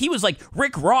kid, I mean, he was like,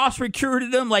 Rick Ross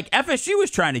recruited him. Like, FSU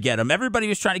was trying to get him. Everybody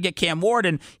was trying to get Cam Ward,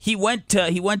 and he went to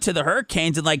the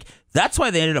Hurricanes, and like, that's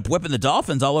why they ended up whipping the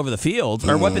Dolphins all over the field,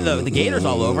 or whipping the Gators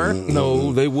all over.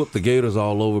 No, they whooped the Gators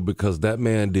all over because that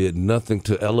man did nothing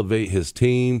to elevate his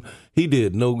team. He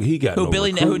got no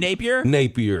Napier?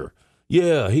 Napier.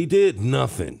 Yeah, he did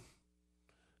nothing.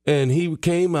 And he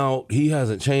came out, he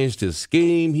hasn't changed his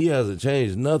scheme. He hasn't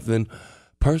changed nothing.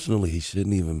 Personally, he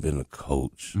shouldn't even been a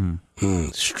coach.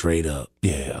 Straight up.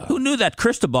 Yeah. Who knew that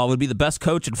Cristobal would be the best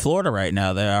coach in Florida right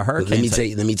now? The Hurricanes.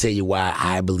 Let me tell you why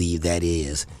I believe that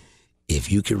is. If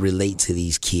you can relate to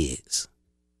these kids,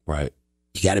 Right.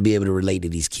 you got to be able to relate to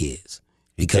these kids.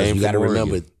 He Because came you got to from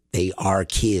remember, Oregon. they are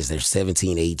kids. They're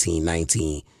 17, 18,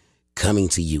 19, coming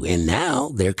to you. And now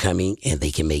they're coming and they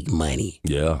can make money.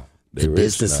 Yeah. The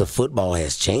business of football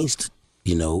has changed,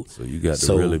 you know. So you got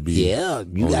to really be. Yeah,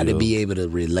 you got to be able to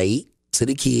relate to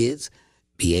the kids,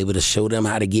 be able to show them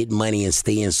how to get money and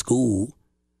stay in school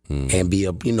and be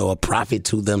a profit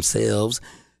to themselves.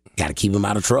 Got to keep them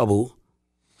out of trouble.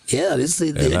 Yeah, this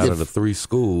is And out of the 3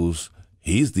 schools,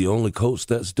 he's the only coach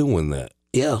that's doing that.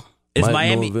 yeah. Is Mike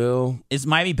Miami Norvell, is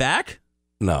Miami back?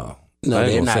 no. No, I ain't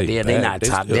they're gonna not say there. They're back. not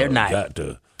top. Still They're not. got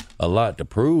to a lot to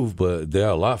prove, but they're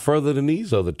a lot further than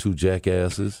these other two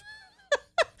jackasses.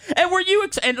 And were you?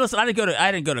 And listen, I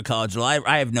didn't go to college.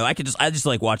 I just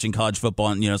like watching college football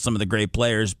and some of the great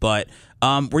players. But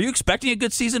were you expecting a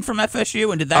good season from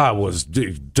FSU? And did that? I was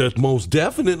most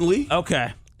definitely.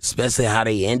 Okay. Especially how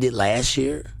they ended last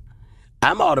year.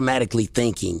 I'm automatically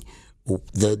thinking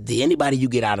the anybody you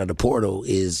get out of the portal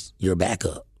is your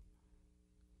backup.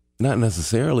 Not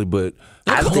necessarily, but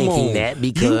I'm thinking that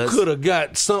because you could have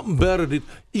got something better.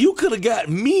 You could have got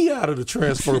me out of the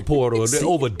transfer portal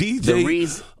over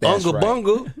DJ Unga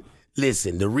Bunga.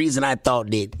 Listen, the reason I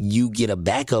thought that you get a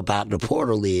backup out the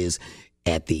portal is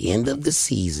at the end of the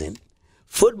season,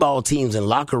 football teams and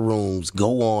locker rooms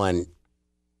go on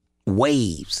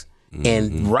waves. Mm-hmm.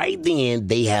 And right then,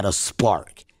 they had a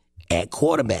spark at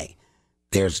quarterback.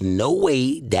 There's no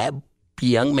way that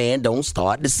young man don't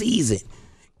start the season.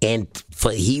 And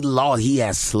he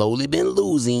has slowly been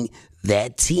losing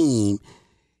that team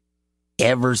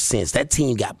ever since. That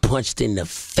team got punched in the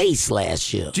face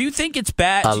last year. Do you think it's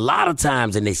bad? A lot of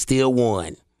times, and they still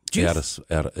won. In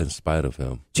spite of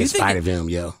him. In spite of him,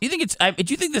 yo. Do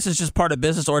you think this is just part of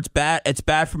business, or it's bad? It's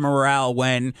bad for morale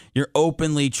when you're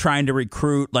openly trying to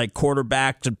recruit like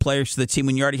quarterbacks and players to the team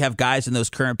when you already have guys in those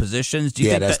current positions. Do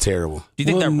you think that's terrible. Do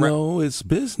you think no, it's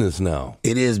business now.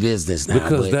 It is business now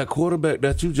because that quarterback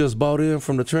that you just bought in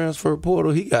from the transfer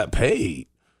portal, he got paid.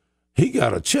 He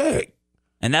got a check.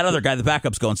 And that other guy, the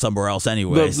backup's going somewhere else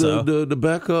anyway. The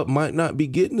backup might not be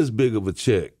getting as big of a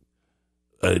check.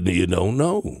 You don't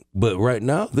know. But right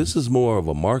now, this is more of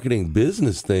a marketing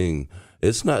business thing.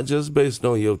 It's not just based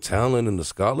on your talent and the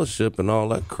scholarship and all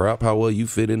that crap, how well you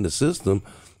fit in the system.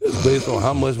 It's based on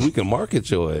how much we can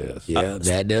market your ass. Yeah,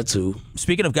 that too.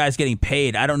 Speaking of guys getting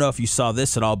paid, I don't know if you saw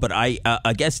this at all, but I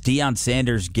guess Deion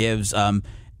Sanders gives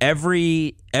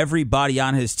everybody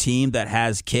on his team that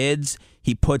has kids,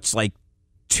 he puts like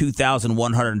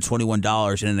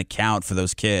 $2,121 in an account for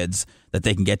those kids that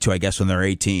they can get to, I guess, when they're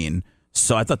 18.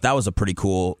 So I thought that was a pretty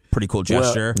cool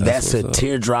gesture. Well, that's a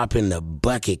teardrop in the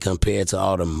bucket compared to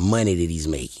all the money that he's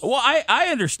making. Well, I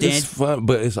understand. It's fun,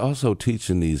 but it's also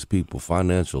teaching these people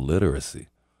financial literacy.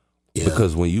 Yeah.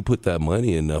 Because when you put that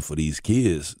money in there for these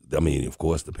kids, I mean, of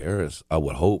course, the parents, I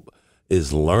would hope,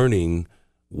 is learning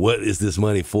what is this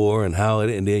money for and how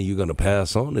and then you're going to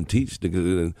pass on and teach.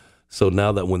 So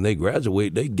now that when they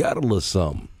graduate, they got a little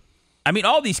something. I mean,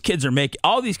 all these kids are making,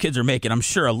 I'm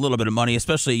sure, a little bit of money,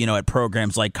 especially, at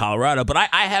programs like Colorado. But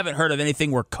I haven't heard of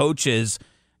anything where coaches,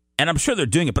 and I'm sure they're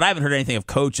doing it, but I haven't heard anything of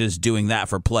coaches doing that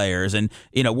for players. And,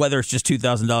 whether it's just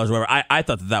 $2,000 or whatever, I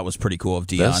thought that was pretty cool of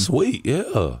Deion. That's sweet,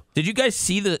 yeah. Did you guys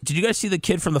see the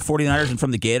kid from the 49ers and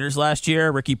from the Gators last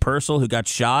year, Ricky Pearsall, who got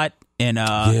shot? And,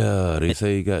 they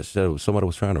say he got shot. Somebody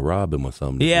was trying to rob him or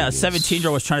something. Yeah, a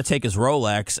 17-year-old was trying to take his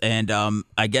Rolex, and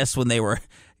I guess when they were...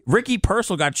 Ricky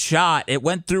Pearsall got shot. It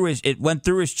went through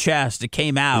his chest. It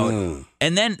came out,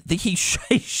 and then he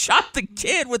shot the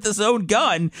kid with his own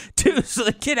gun too. So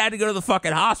the kid had to go to the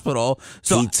fucking hospital.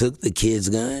 So he took the kid's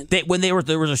gun.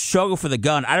 There was a struggle for the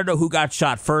gun. I don't know who got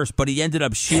shot first, but he ended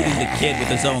up shooting the kid with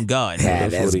his own gun.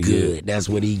 That's good. Get. That's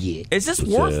what he get. Is this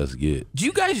worth? Do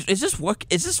you guys? Is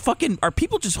this fucking? Are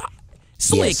people just?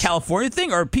 It's only a California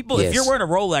thing, or people? If you're wearing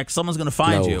a Rolex, someone's gonna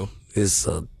find you. It's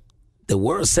the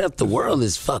world, Seth, the world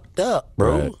is fucked up,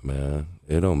 bro. Right, man.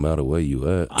 It don't matter where you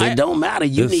at. It don't matter.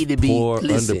 You need to be poor,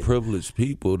 underprivileged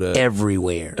people that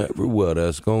everywhere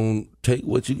that's gonna take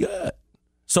what you got.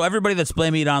 So everybody that's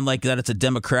blaming it on like that, it's a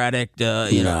democratic.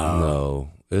 No,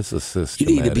 it's a system.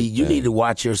 You need to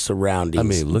watch your surroundings. I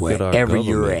mean, look at our government.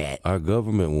 You're at. Our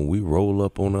government, when we roll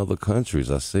up on other countries,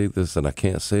 I say this and I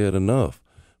can't say it enough.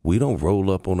 We don't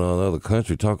roll up on another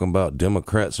country talking about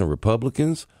Democrats and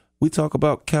Republicans. We talk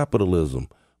about capitalism.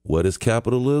 What is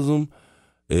capitalism?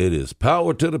 It is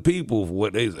power to the people.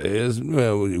 What they say is,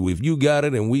 if you got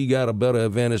it and we got a better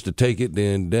advantage to take it,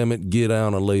 then damn it, get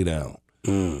down and lay down.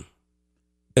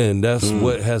 And that's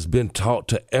what has been taught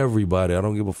to everybody. I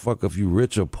don't give a fuck if you're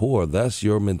rich or poor. That's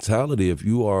your mentality if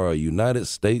you are a United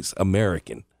States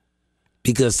American.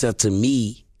 Because to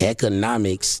me,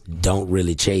 economics don't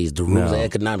really change. The rules of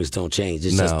economics don't change.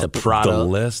 It's just the product. The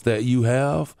less that you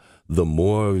have, the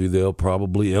more they'll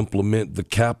probably implement the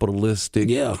capitalistic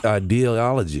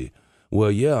ideology.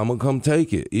 Well, I'm going to come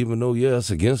take it, even though, it's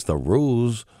against the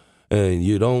rules, and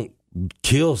you don't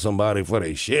kill somebody for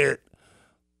their shit.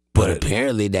 But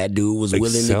apparently that dude was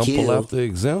willing to kill.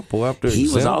 Example after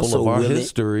example of our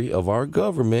history of our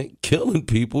government killing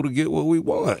people to get what we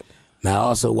want. Now,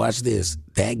 also watch this.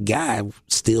 That guy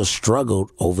still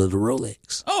struggled over the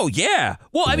Rolex. Oh, yeah.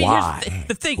 Well, I mean, why? Here's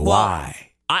the thing.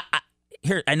 Why? Well,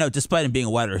 here, I know, despite him being a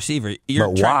wide receiver,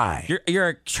 why?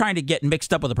 You're trying to get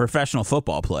mixed up with a professional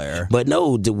football player. But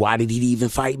no, why did he even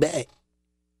fight back?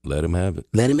 Let him have it.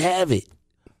 Let him have it.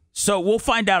 So we'll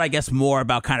find out, I guess, more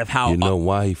about kind of how. You know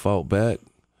why he fought back?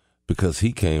 Because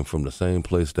he came from the same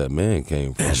place that man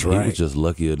came from. That's right. He was just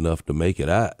lucky enough to make it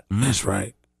out. That's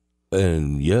right.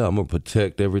 And yeah, I'm going to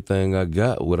protect everything I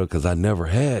got with her because I never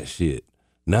had shit.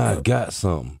 Now I got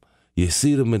something. You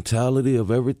see the mentality of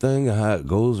everything and how it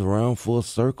goes around full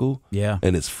circle? Yeah.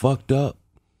 And it's fucked up.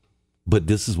 But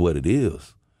this is what it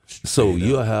is. So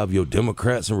you'll have your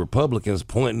Democrats and Republicans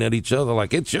pointing at each other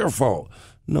like it's your fault.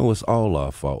 No, it's all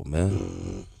our fault,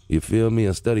 man. You feel me?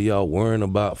 Instead of y'all worrying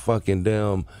about fucking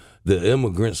damn the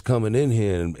immigrants coming in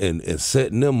here and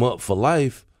setting them up for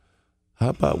life, how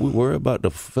about we worry about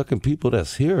the fucking people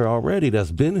that's here already,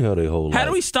 that's been here their whole life? How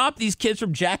do we stop these kids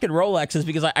from jacking Rolexes?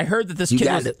 Because I heard that this You kid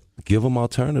got was... to give them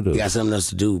alternatives. got something else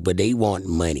to do, but they want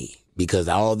money because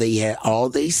all they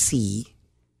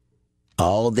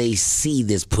see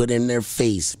that's put in their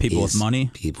face People is with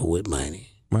money? People with money.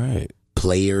 Right.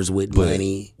 Players with But,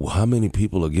 money. well, how many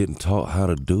people are getting taught how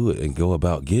to do it and go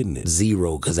about getting it?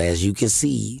 Zero, because as you can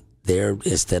see, they're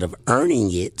instead of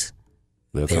earning it,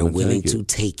 they're willing to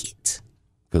take it.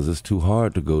 Because it's too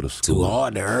hard to go to school. Too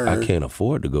hard to earn. I can't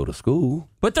afford to go to school.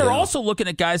 But they're also looking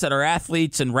at guys that are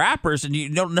athletes and rappers, and you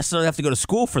don't necessarily have to go to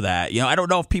school for that. You know, I don't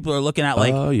know if people are looking at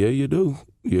like... Oh, yeah, you do.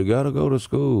 You got to go to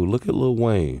school. Look at Lil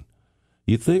Wayne.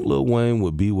 You think Lil Wayne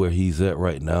would be where he's at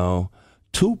right now?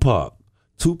 Tupac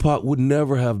would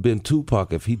never have been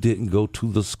Tupac if he didn't go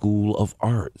to the School of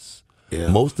Arts. Yeah.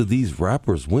 Most of these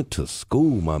rappers went to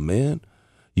school, my man.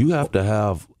 You have to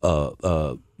have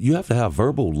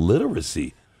verbal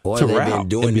literacy to they've rap been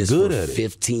doing and be this good for at it.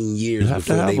 15 years You have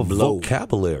to before have they a blow.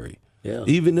 vocabulary. Yeah.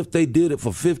 Even if they did it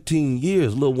for 15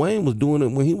 years, Lil Wayne was doing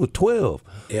it when he was 12.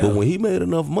 Yeah. But when he made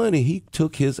enough money, he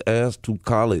took his ass to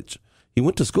college. He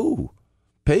went to school,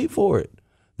 paid for it.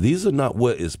 These are not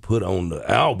what is put on the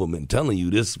album and telling you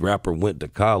this rapper went to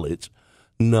college.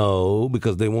 No,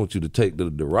 because they want you to take the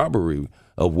robbery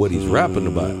of what he's rapping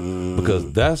about.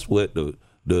 Because that's what the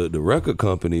record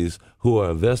companies who are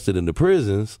invested in the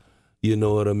prisons, you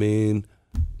know what I mean?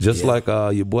 Just like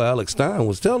your boy Alex Stein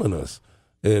was telling us.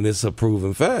 And it's a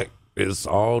proven fact. It's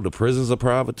all, the prisons are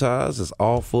privatized. It's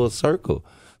all full circle.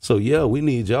 So, yeah, we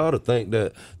need y'all to think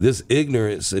that this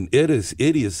ignorance and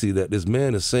idiocy that this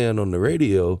man is saying on the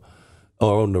radio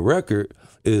or on the record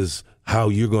is how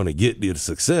you're going to get the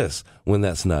success when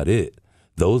that's not it.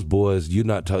 Those boys, you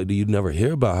never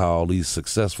hear about how all these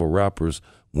successful rappers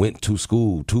went to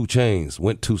school. 2 Chainz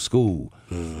went to school.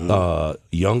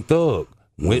 Young Thug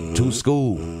went to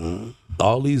school.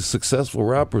 All these successful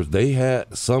rappers, they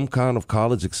had some kind of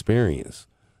college experience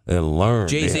and learned.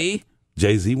 Jay-Z?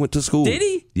 Jay-Z went to school. Did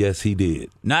he? Yes, he did.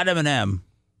 Not Eminem.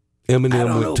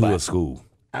 Eminem went to a school.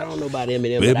 I don't know about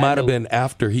Eminem. It might have been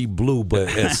after he blew, but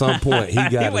at some point he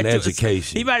got an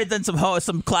education. He might have done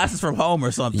some classes from home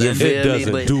or something. It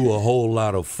doesn't do a whole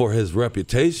lot for his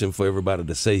reputation for everybody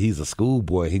to say he's a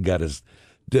schoolboy. He got his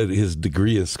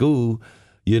degree in school.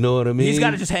 You know what I mean? He's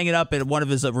got to just hang it up in one of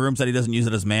his rooms that he doesn't use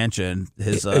at his mansion.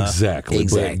 Exactly.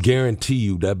 But guarantee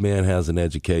you that man has an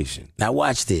education. Now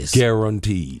watch this.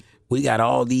 Guaranteed. We got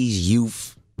all these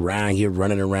youth around here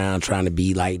running around trying to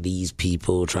be like these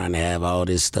people, trying to have all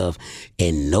this stuff,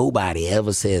 and nobody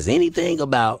ever says anything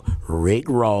about Rick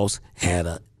Ross had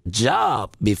a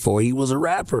job before he was a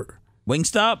rapper.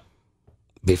 Wingstop?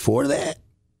 Before that.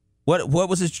 What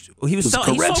was his? He was a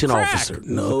correction officer.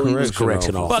 No, he was a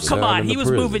correction officer. But come on, he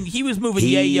was moving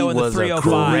Yayo in the 305.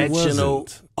 He was a correctional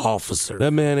officer.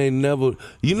 That man ain't never.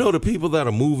 You know the people that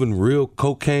are moving real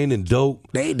cocaine and dope.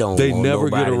 They never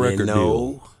get a record deal.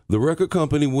 deal. The record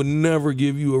company would never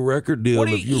give you a record deal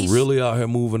if you're really out here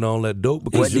moving on that dope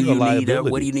because you're a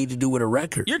liability. What do you need to do with a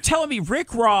record? You're telling me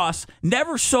Rick Ross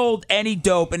never sold any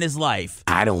dope in his life?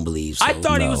 I don't believe so. I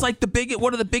thought he was like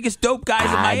one of the biggest dope guys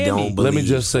in Miami. Let me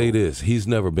just say this. He's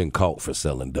never been caught for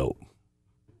selling dope.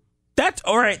 That's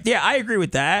all right. Yeah, I agree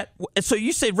with that. So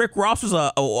you say Rick Ross was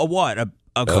a what?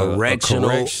 A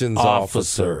corrections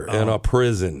officer in a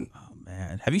prison.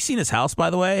 Have you seen his house, by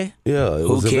the way? Yeah.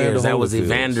 Who cares? That was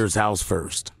Evander's house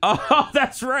first. Oh,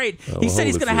 that's right. He said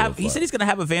he's gonna have. He said he's gonna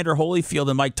have Evander Holyfield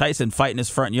and Mike Tyson fight in his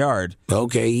front yard.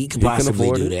 Okay, he could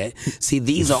possibly do that. See,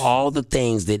 these are all the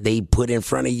things that they put in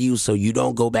front of you, so you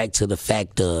don't go back to the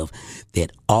fact of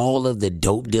that all of the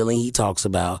dope dealing he talks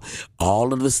about,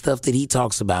 all of the stuff that he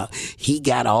talks about, he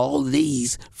got all of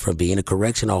these from being a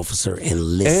correction officer and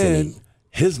listening. And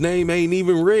his name ain't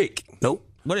even Rick. Nope.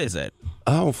 What is it?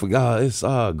 I don't forget. It's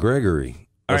Gregory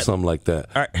or something like that.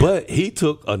 Right. But he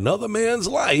took another man's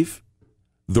life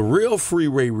the real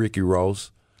Freeway Ricky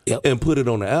Ross and put it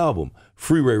on the album.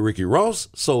 Freeway Ricky Ross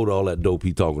sold all that dope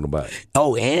he talking about.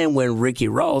 Oh, and when Ricky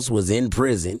Ross was in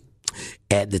prison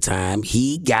at the time,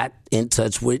 he got in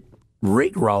touch with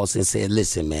Rick Ross and said,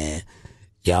 listen, man,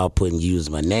 y'all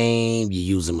using my name, you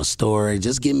using my story,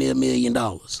 just give me $1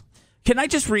 million. Can I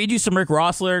just read you some Rick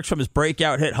Ross lyrics from his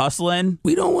breakout hit "Hustlin'"?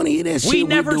 We don't want to hear that shit. We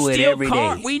never do steal it every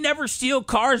day. We never steal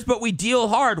cars, but we deal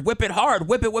hard. Whip it hard.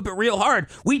 Whip it real hard.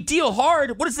 We deal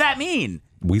hard. What does that mean?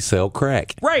 We sell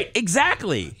crack. Right,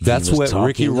 exactly. That's what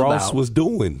Ricky Ross was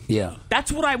doing. Yeah.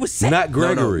 That's what I was saying. Not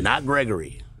Gregory. No, not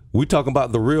Gregory. We talking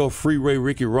about the real Freeway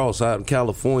Ricky Ross out in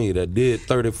California that did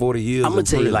 30, 40 years. I'm going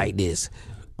to tell you like this.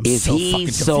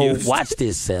 Watch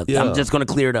this, Seth. Yeah. I'm just going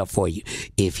to clear it up for you.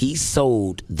 If he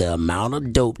sold the amount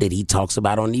of dope that he talks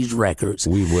about on these records,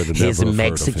 his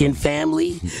Mexican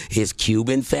family, his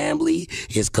Cuban family,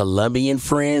 his Colombian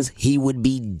friends, he would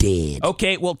be dead.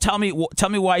 Okay, well, tell me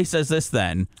why he says this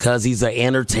then. Because he's an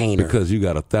entertainer. Because you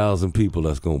got 1,000 people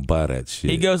that's going to buy that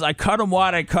shit. He goes, I cut him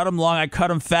wide, I cut him long, I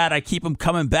cut him fat, I keep him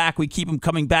coming back, we keep him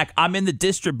coming back. I'm in the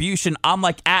distribution, I'm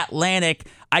like Atlantic.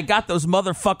 I got those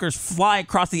motherfuckers flying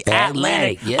across the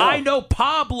Atlantic. Yeah. I know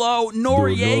Pablo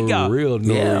Noriega. The real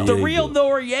Noriega. The real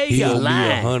Noriega. He'll be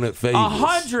 100 favors.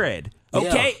 100.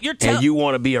 Okay? Yeah. And you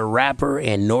want to be a rapper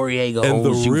and Noriega and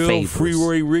owes you favors. And the real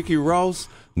Freeway Ricky Ross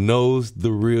knows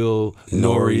the real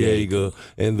Noriega.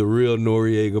 And the real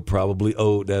Noriega probably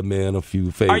owed that man a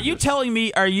few favors. Are you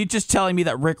just telling me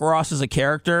that Rick Ross is a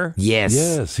character? Yes.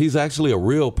 Yes. He's actually a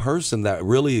real person that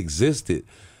really existed.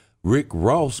 Rick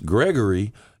Ross,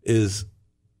 Gregory, is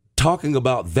talking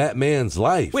about that man's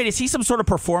life. Wait, is he some sort of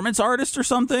performance artist or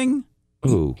something?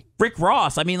 Who? Rick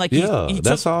Ross. I mean, like,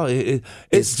 that's all.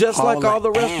 It's just like all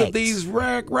the rest of these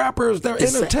rappers. They're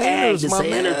entertainers, my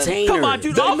man. Come on,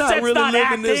 dude. They're Offset's really not living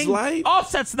acting. this life.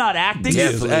 Offset's not acting. He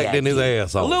is acting his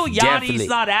ass off. Lil Yachty's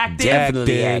not acting.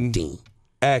 Definitely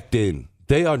acting.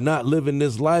 They are not living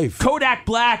this life. Kodak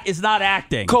Black is not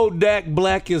acting. Kodak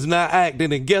Black is not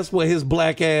acting, and guess where his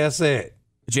black ass at?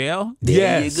 Jail?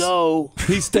 There you go.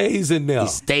 He stays in there. He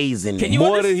stays in there.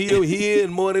 More than he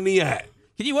in, more than he at.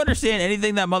 Can you understand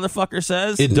anything that motherfucker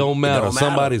says? It don't matter.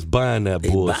 Somebody's buying that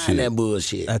bullshit. Buying that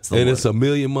bullshit. That's the word. It's a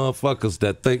million motherfuckers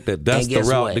that think that's the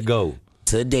route to go.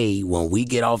 Today, when we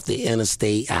get off the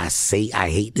interstate, I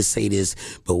hate to say this,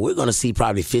 but we're going to see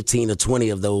probably 15 or 20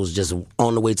 of those just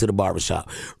on the way to the barbershop,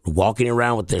 walking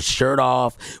around with their shirt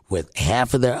off, with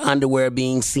half of their underwear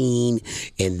being seen,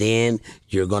 and then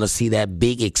you're going to see that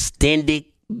big extended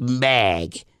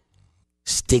bag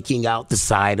sticking out the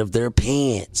side of their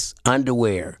pants,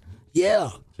 underwear. Yeah.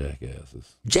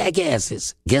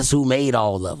 Jackasses. Guess who made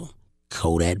all of them?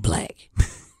 Kodak Black.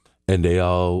 And they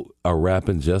all are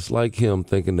rapping just like him,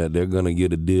 thinking that they're going to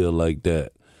get a deal like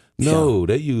that. No,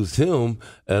 they used him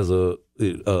as a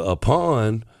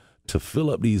pawn to fill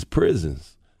up these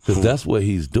prisons. Because that's what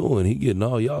he's doing. He getting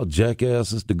all y'all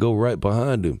jackasses to go right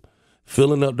behind him,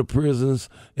 filling up the prisons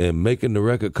and making the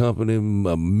record company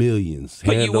millions.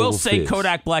 But you will say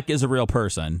Kodak Black is a real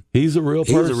person. He's a real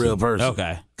person. He's a real person.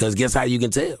 Okay. Because guess how you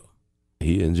can tell?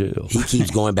 He in jail. He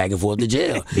keeps going back and forth to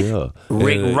jail. Yeah.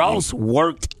 Rick Ross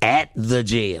worked at the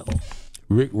jail.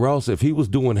 Rick Ross, if he was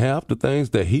doing half the things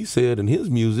that he said in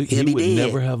his music, he would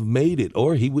never have made it,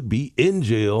 or he would be in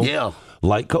jail. Yeah.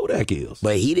 Like Kodak is.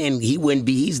 But he wouldn't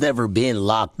be, he's never been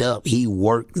locked up. He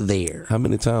worked there. How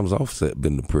many times Offset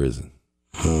been to prison?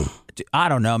 I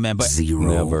don't know, man, but 0.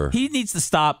 Never. He needs to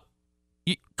stop.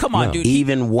 Come on, dude.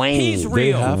 Even Wayne. He's real.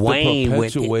 They have Wayne to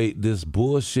perpetuate this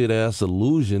bullshit ass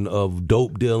illusion of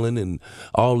dope dealing and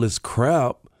all this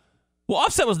crap. Well,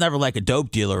 Offset was never like a dope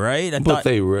dealer, right? But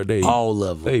they all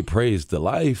of them. They praised the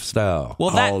lifestyle. Well,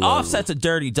 that Offset's a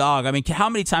dirty dog. I mean, how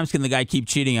many times can the guy keep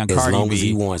cheating on Cardi B? As long as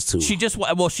he wants to.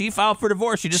 She filed for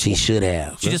divorce. She should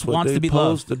have. She just wants to be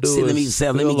loved. See,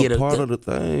 let me get part of the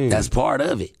thing. That's part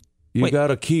of it. You got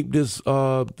to keep this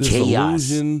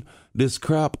illusion, this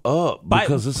crap up,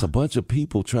 because it's a bunch of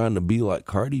people trying to be like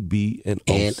Cardi B and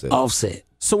Offset.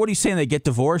 So what are you saying? They get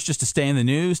divorced just to stay in the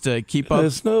news, to keep up?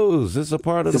 It's news. It's a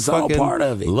part of the fucking part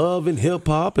of it. Love and hip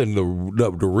hop and the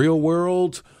real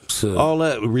world. So, all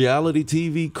that reality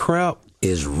TV crap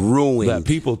is ruined. That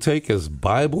people take as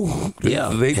Bible. Yeah,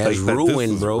 they has think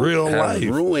ruined, that bro. Real has life.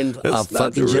 Ruined a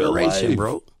fucking generation, life.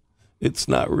 bro. It's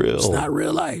not real. It's not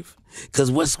real life.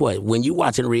 Because when you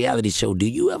watching a reality show, do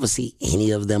you ever see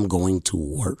any of them going to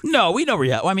work? No, we know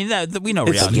reality. I mean, we know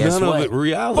reality. None of it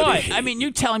reality. But, I mean,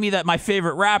 you're telling me that my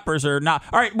favorite rappers are not.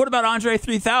 All right, what about Andre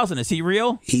 3000? Is he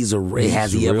real?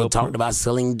 Has he ever talked about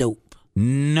selling dope?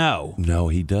 No. No,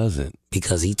 he doesn't.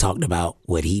 Because he talked about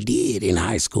what he did in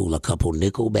high school, a couple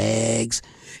nickel bags.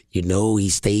 You know, he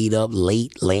stayed up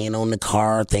late laying on the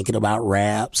car thinking about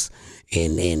raps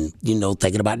and you know,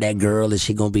 thinking about that girl. Is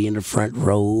she going to be in the front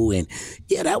row? And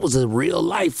yeah, that was a real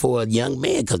life for a young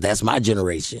man because that's my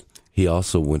generation. He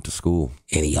also went to school.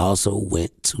 And he also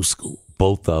went to school.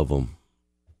 Both of them.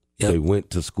 Yep. They went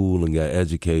to school and got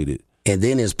educated. And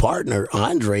then his partner,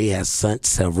 Andre, has sent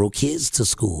several kids to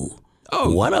school.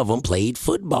 Oh. One of them played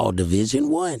football, Division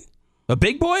I. A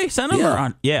big boy sent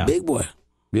him? Yeah. Big boy.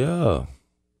 Yeah.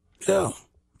 Yeah.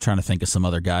 Trying to think of some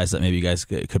other guys that maybe you guys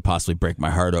could possibly break my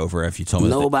heart over if you told me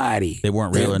Nobody. they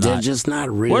weren't real or not. They're just not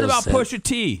real. What about Seth. Pusha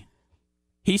T?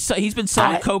 He's been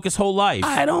selling coke his whole life.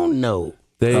 I don't know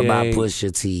about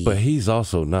Pusha T. But he's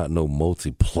also not no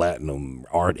multi-platinum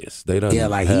artist. They don't. Yeah,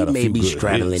 like he may be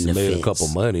straddling the made fence. a couple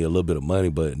money, a little bit of money,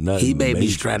 but nothing. He may be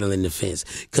major. straddling the fence.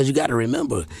 Because you got to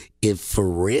remember, if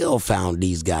Pharrell found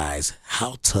these guys,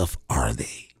 how tough are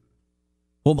they?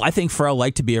 Well, I think Pharrell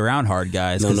liked to be around hard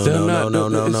guys. No. It's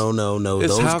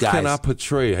Those how guys. can I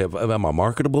portray? Am I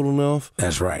marketable enough?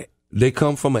 That's right. They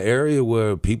come from an area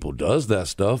where people does that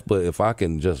stuff, but if I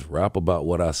can just rap about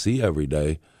what I see every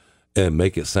day and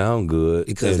make it sound good,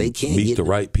 Because and they can't meet get the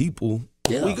right people,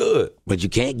 we good. But you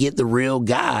can't get the real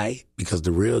guy because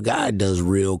the real guy does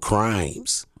real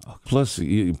crimes. Plus,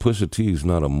 Pusha T is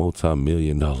not a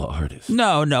multi-million-dollar artist.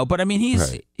 No, but I mean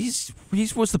he's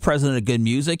was the president of good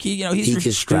music. He can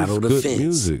straddle the Good fence.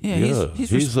 music. Yeah, Yeah,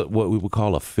 he's what we would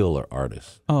call a filler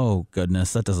artist. Oh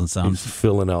goodness, that doesn't sound He's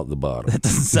filling out the bottom. that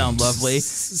doesn't sound lovely.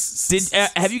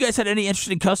 Have you guys had any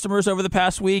interesting customers over the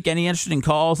past week? Any interesting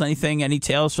calls? Anything? Any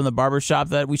tales from the barbershop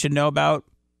that we should know about?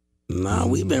 Nah,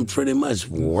 we've been pretty much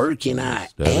working our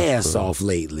ass off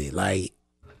lately.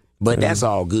 But that's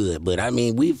all good. But I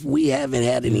mean, we haven't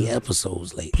had any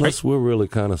episodes lately. Plus, we're really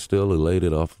kind of still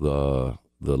elated off the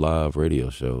live radio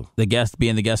show.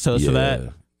 Being the guest host for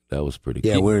that. That was pretty.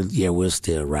 Yeah, cool. we're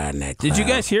still riding that cloud. Did you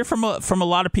guys hear from a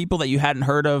lot of people that you hadn't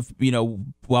heard of,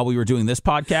 while we were doing this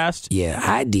podcast? Yeah,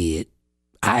 I did.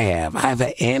 I have,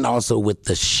 and also with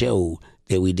the show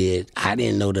that we did, I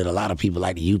didn't know that a lot of people,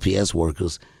 like the UPS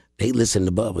workers, they listen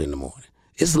to Bubba in the morning.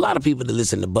 It's a lot of people that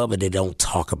listen to Bubba that don't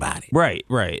talk about it. Right.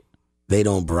 They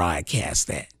don't broadcast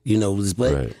that,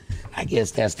 but Right. I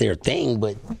guess that's their thing.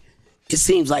 But it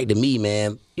seems like to me,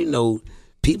 man,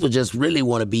 people just really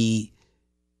want to be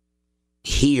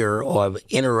here or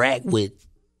interact with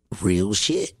real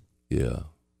shit. Yeah.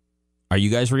 Are you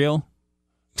guys real?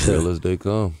 Real as they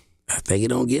come. I think it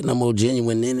don't get no more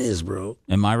genuine than this, bro.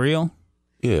 Am I real?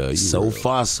 Yeah. You So real.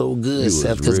 far, so good, You Seth.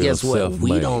 was Because real guess what? We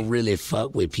self-made. don't really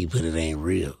fuck with people that ain't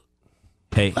real.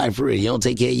 Hey, Like, for real, you don't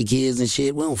take care of your kids and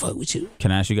shit, we don't fuck with you.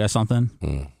 can I ask you guys something?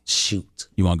 Shoot.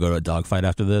 You want to go to a dogfight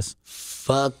after this?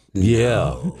 Fuck no.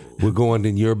 Yeah. We're going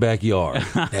in your backyard.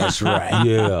 That's right.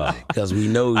 Yeah. Because we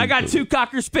know. I got 2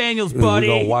 Cocker Spaniels, We're buddy.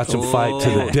 going to watch them fight to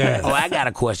the death. Oh, I got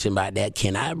a question about that.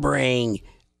 Can I bring.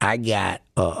 I got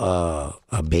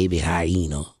a baby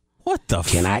hyena. What the?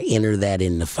 Can I enter that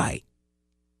in the fight?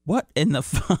 What in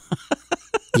the?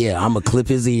 Yeah, I'm going to clip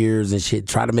his ears and shit.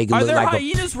 Try to make it Are look there like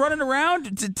hyenas running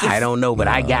around? I don't know, but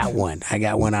I got one. I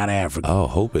got one out of Africa. I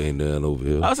hope it ain't done over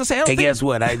here. I was gonna say. I don't Hey, think- guess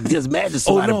what? I just imagine Oh,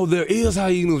 somebody. no, there is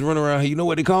hyenas running around here. You know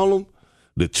what they call them?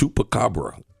 The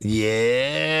chupacabra.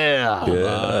 Yeah.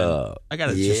 Yeah. I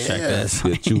gotta just check this. The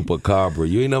chupacabra.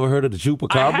 You ain't never heard of the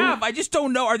chupacabra? I have. I just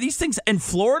don't know. Are these things in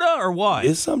Florida or what?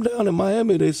 It's some down in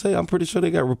Miami, they say. I'm pretty sure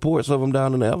they got reports of them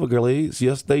down in the Everglades.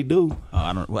 Yes, they do.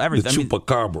 I don't. Well, The everything. I mean,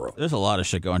 chupacabra. there's a lot of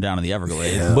shit going down in the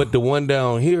Everglades. But the one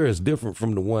down here is different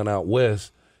from the one out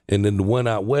west. And then the one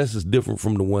out west is different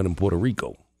from the one in Puerto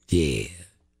Rico. Yeah.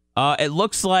 It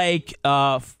looks like.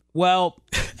 Well,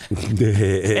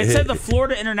 it said the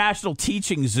Florida International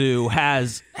Teaching Zoo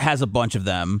has a bunch of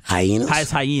them. Hyenas? Has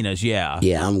hyenas, yeah.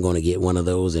 Yeah, I'm going to get one of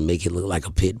those and make it look like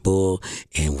a pit bull.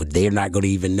 And they're not going to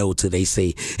even know till they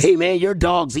say, hey, man, your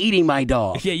dog's eating my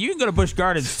dog. Yeah, you can go to Busch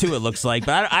Gardens too, it looks like.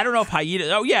 But I don't know if hyenas.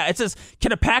 Oh, yeah, it says,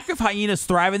 can a pack of hyenas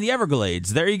thrive in the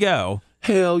Everglades? There you go.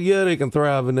 Hell yeah, they can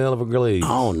thrive in the Everglades. I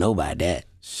don't know about that.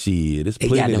 Shit, it's They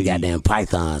plenty got them to eat. goddamn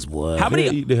pythons, boy. How many-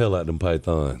 Eat the hell out of them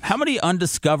pythons. How many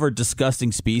undiscovered,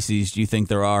 disgusting species do you think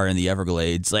there are in the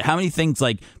Everglades? Like, how many things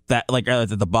like that, like at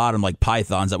the bottom, like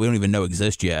pythons that we don't even know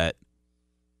exist yet?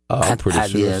 Oh, I'm pretty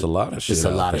sure yeah, it's a lot of shit. It's a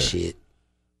out lot of there. shit.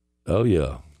 Oh,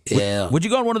 yeah. Yeah. Would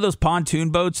you go on one of those pontoon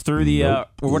boats through the or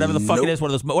whatever the fuck it Nope. is? One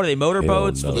of those. What are they?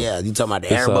 Motorboats? no. Yeah, you talking about the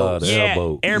It's, airboats? the Yeah,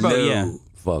 airboat. airboat. No. Yeah.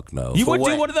 Fuck no. You For would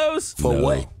do what? one of those? For No.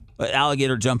 what?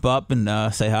 Alligator jump up and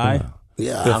say hi.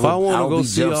 Yeah, If I want to go be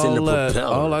see jumps in the all that,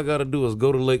 propeller. all I got to do is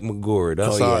go to Lake McGorry.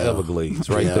 That's Oh, our yeah. Everglades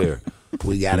right Yeah. there.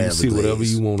 We got You see whatever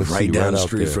you want to see right down the out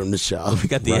street there. from the shop. We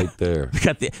got the Right there. We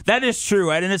got the. That is true,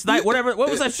 right? And it's not whatever. What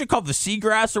was that shit called? The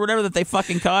seagrass or whatever that they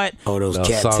fucking cut. Oh, those No,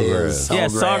 cattails. Yeah,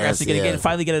 sawgrass. You're gonna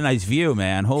finally get a nice view,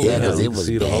 man. Holy Yeah, hell. 'cause it was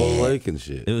see the whole bad. lake and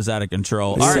shit. It was out of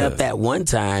control. All Except right. that one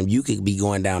time you could be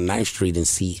going down 9th Street and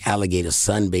see alligators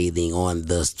sunbathing on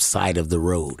the side of the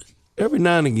road. Every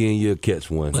now and again, you'll catch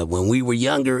one. But when we were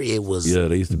younger, it was Yeah,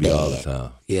 they used to be bad. all the time.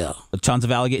 Yeah. Tons of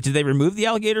alligators. Did they remove the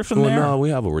alligators from Well, there? no, we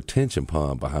have a retention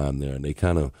pond behind there, and they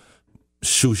kind of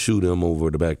shoo them over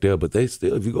the back there. But they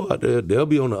still, if you go out there, they'll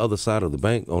be on the other side of the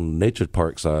bank, on the nature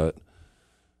park side,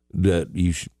 that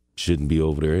you shouldn't be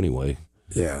over there anyway.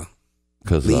 Yeah.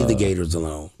 'Cause, Leave the gators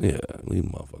alone. Yeah, leave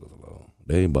motherfuckers alone.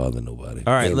 They ain't bothering nobody.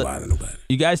 All right. Ain't bothering nobody.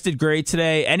 You guys did great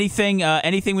today. Anything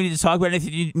we need to talk about?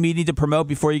 Anything we need to promote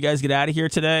before you guys get out of here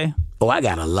today? Oh, I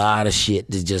got a lot of shit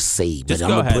to just say, but Just I'm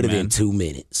go going to ahead, put it man. in 2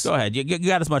 minutes. Go ahead. You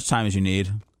got as much time as you need.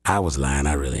 I was lying.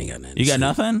 I really ain't got nothing You to got say.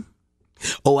 nothing?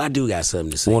 Oh, I do got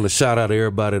something to I say. want to shout out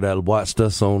everybody that watched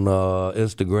us on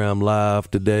Instagram Live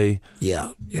today. Yeah.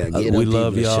 Get We them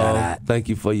love people a shout y'all. out. Thank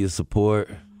you for your support.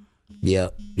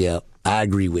 Yep. I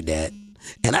agree with that.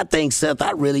 And I think, Seth,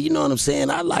 I really, you know what I'm saying?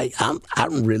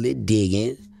 I'm really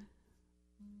digging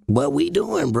what we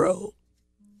doing, bro.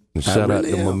 And shout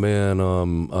really out to my am.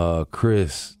 man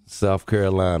Chris, South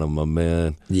Carolina, my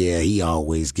man. Yeah, he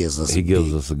always gives us He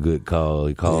gives us a good call.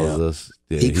 He calls us.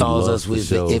 Yeah, He calls loves us the with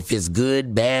show. if it's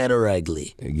good, bad, or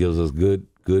ugly. He gives us good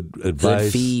advice.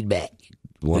 Good feedback.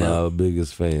 One Yeah. of our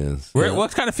biggest fans.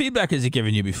 What kind of feedback has he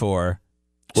given you before?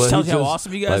 Well, Just tells he you how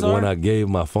awesome you guys like are? when I gave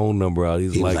my phone number out,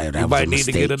 he's He was like, like, "That you was a might need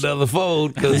to get mistake." another phone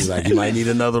He's because like, you might need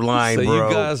another line, so bro.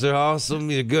 you guys are awesome.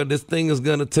 You're good. This thing is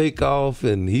gonna take off,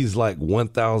 and he's like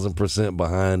 1,000%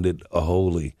 behind it.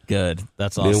 Wholly. Good.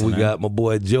 That's awesome. Then we man. got my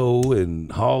boy Joe and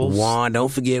Hoss. Juan,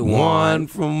 don't forget Juan Juan.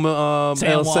 from San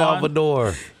El Juan?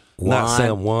 Salvador. Not Juan.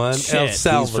 San Juan. Shit. El He's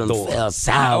Salvador. He's from El I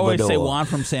Salvador. always say Juan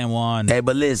from San Juan. Hey,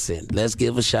 but listen, let's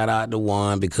give a shout out to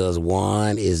Juan because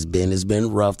Juan it's been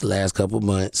rough the last couple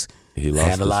months. He lost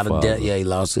Had a his lot of father. debt. Yeah, he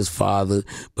lost his father.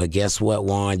 But guess what,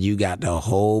 Juan? You got the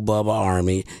whole Bubba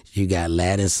army. You got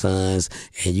Latin Sons,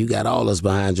 and you got all us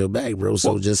behind your back, bro.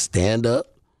 So just stand up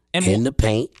And in the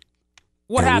paint.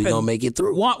 what and happened? We gonna make it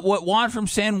through. Juan from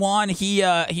San Juan. He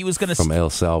was gonna From El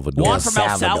Salvador. Juan El from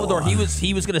El Salvador. Salvador.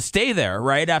 He was gonna stay there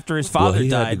right after his Well, father he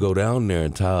died. had to go down there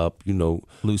and tie up,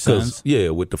 Loose 'cause, ends? yeah,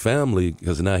 with the family,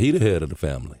 because now he the head of the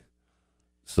family.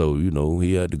 So,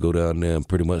 he had to go down there and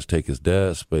pretty much take his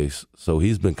dad's space. So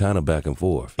he's been kind of back and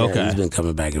forth. Yeah, Okay. he's been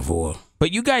coming back and forth.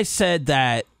 But you guys said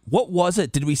that. What was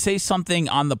it? Did we say something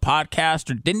on the podcast,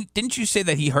 or didn't you say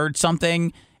that he heard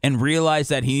something and realized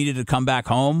that he needed to come back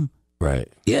home? Right.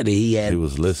 Yeah, he had He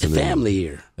was listening. the family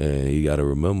here. And you got to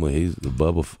remember, the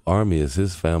Bubba Army is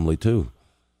his family too.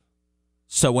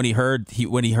 So when he heard,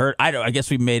 I guess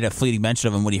we made a fleeting mention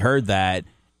of him. When he heard that,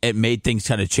 it made things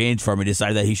kind of change for him. He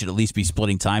decided that he should at least be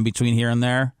splitting time between here and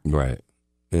there. Right.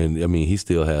 And I mean, he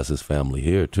still has his family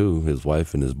here too, his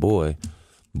wife and his boy,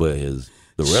 but the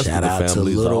rest Shout of out the to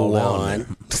family is little all down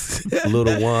Juan, there.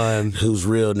 Little Juan, whose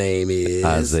real name is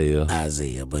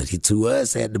Isaiah. But he to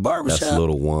us at the barbershop. That's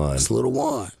Little Juan. That's little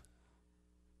Juan.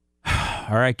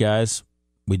 All right, guys,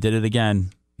 we did it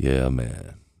again. Yeah,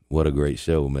 man. What a great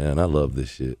show, man. I love this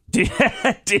shit. Do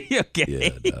you okay?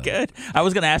 Yeah, dog. Good. I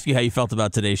was going to ask you how you felt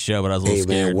about today's show, but I was a little Hey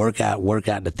scared. man, work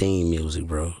out the theme music,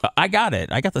 bro. I got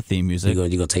it. I got the theme music. You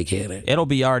gonna take care of that? It'll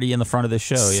be already in the front of this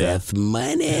show. Yeah. Seth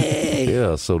Money.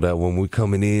 Yeah, so that when we're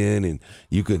coming in and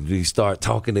you start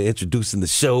talking and introducing the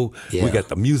show, Yeah. we got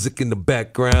the music in the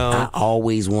background. I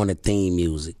always wanted theme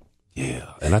music. Yeah,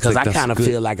 and Because I think that's kind of good.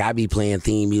 feel like I be playing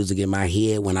theme music in my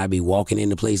head when I be walking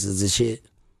into places and shit.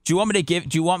 Do you want me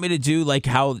to do like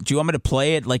how? Do you want me to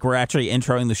play it like we're actually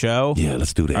introing the show? Yeah,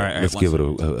 let's do that. All right, let's one give it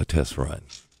a test run.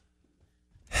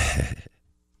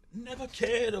 Never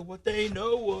cared of what they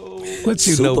know. What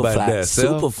you know about that,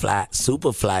 Seth?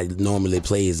 Superfly normally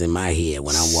plays in my head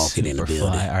when I'm walking in the building.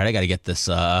 All right, I got to get this.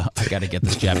 I got to get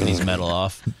this Japanese metal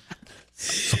off.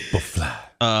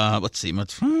 Superfly. Let's see.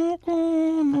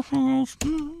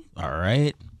 All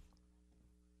right.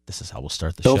 This is how we'll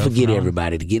start the show. Don't forget from now on.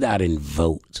 everybody to get out and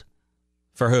vote.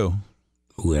 For who?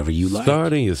 Whoever you like.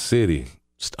 Start in your city.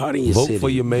 Start in your Vote city. for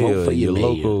your mayor, Vote for your mayor.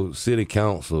 local city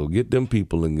council. Get them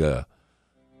people in there.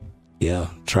 Yeah,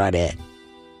 try that.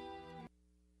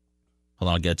 Hold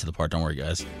on, I'll get to the part. Don't worry,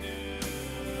 guys.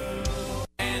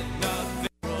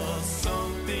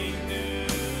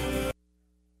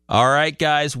 All right,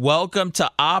 guys. Welcome to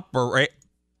Operation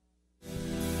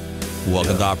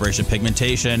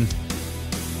Pigmentation.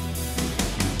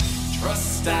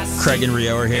 Craig and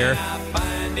Rio are here.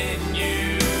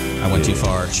 I went too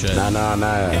far. Shit. Nah.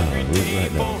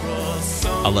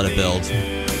 I'll let it build.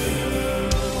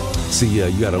 See, yeah,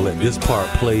 you got to let this part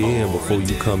play in before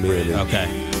you come in.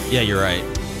 Okay. Yeah, you're right.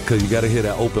 Because you got to hear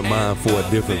that open mind for a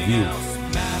different view.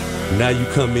 Now you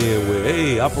come in with,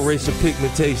 hey, Operation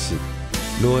Pigmentation.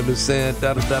 You know what I'm saying?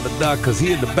 Because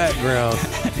he in the background.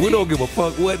 We don't give a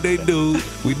fuck what they do.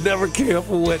 We never care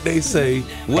for what they say.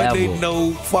 What Ever. they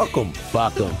know, fuck them.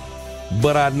 Fuck them.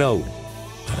 But I know.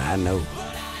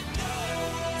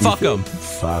 Fuck them.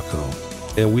 Fuck them.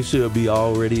 And we should be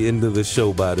already into the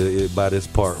show by this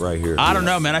part right here. I don't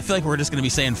know, man. I feel like we're just going to be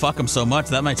saying fuck them so much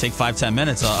that might take 5-10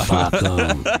 minutes off. Fuck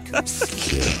them.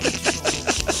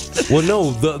 Well,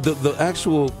 no, the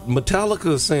actual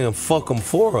Metallica is saying fuck them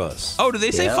for us. Oh, do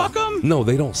they say fuck them? No,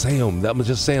 they don't say them. That was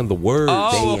just saying the words.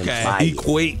 Oh, They okay.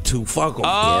 Equate to fuck them. Oh,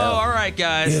 all right,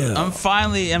 guys. Yeah. I'm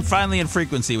finally in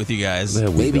frequency with you guys.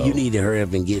 There we Maybe go. you need to hurry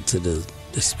up and get to the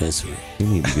dispensary. You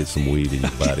need to get some weed in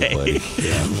your body, buddy.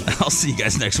 I'll see you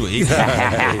guys next week. See, and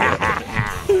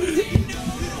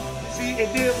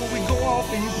then when we go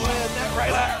off and you playing that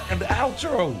right out in the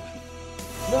outro.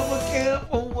 Never care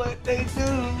for what they do.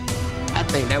 I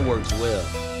think that works well.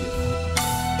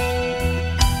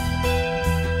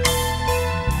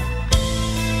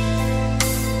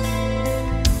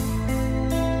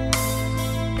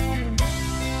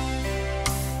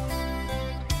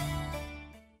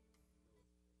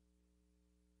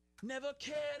 Never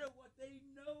cared what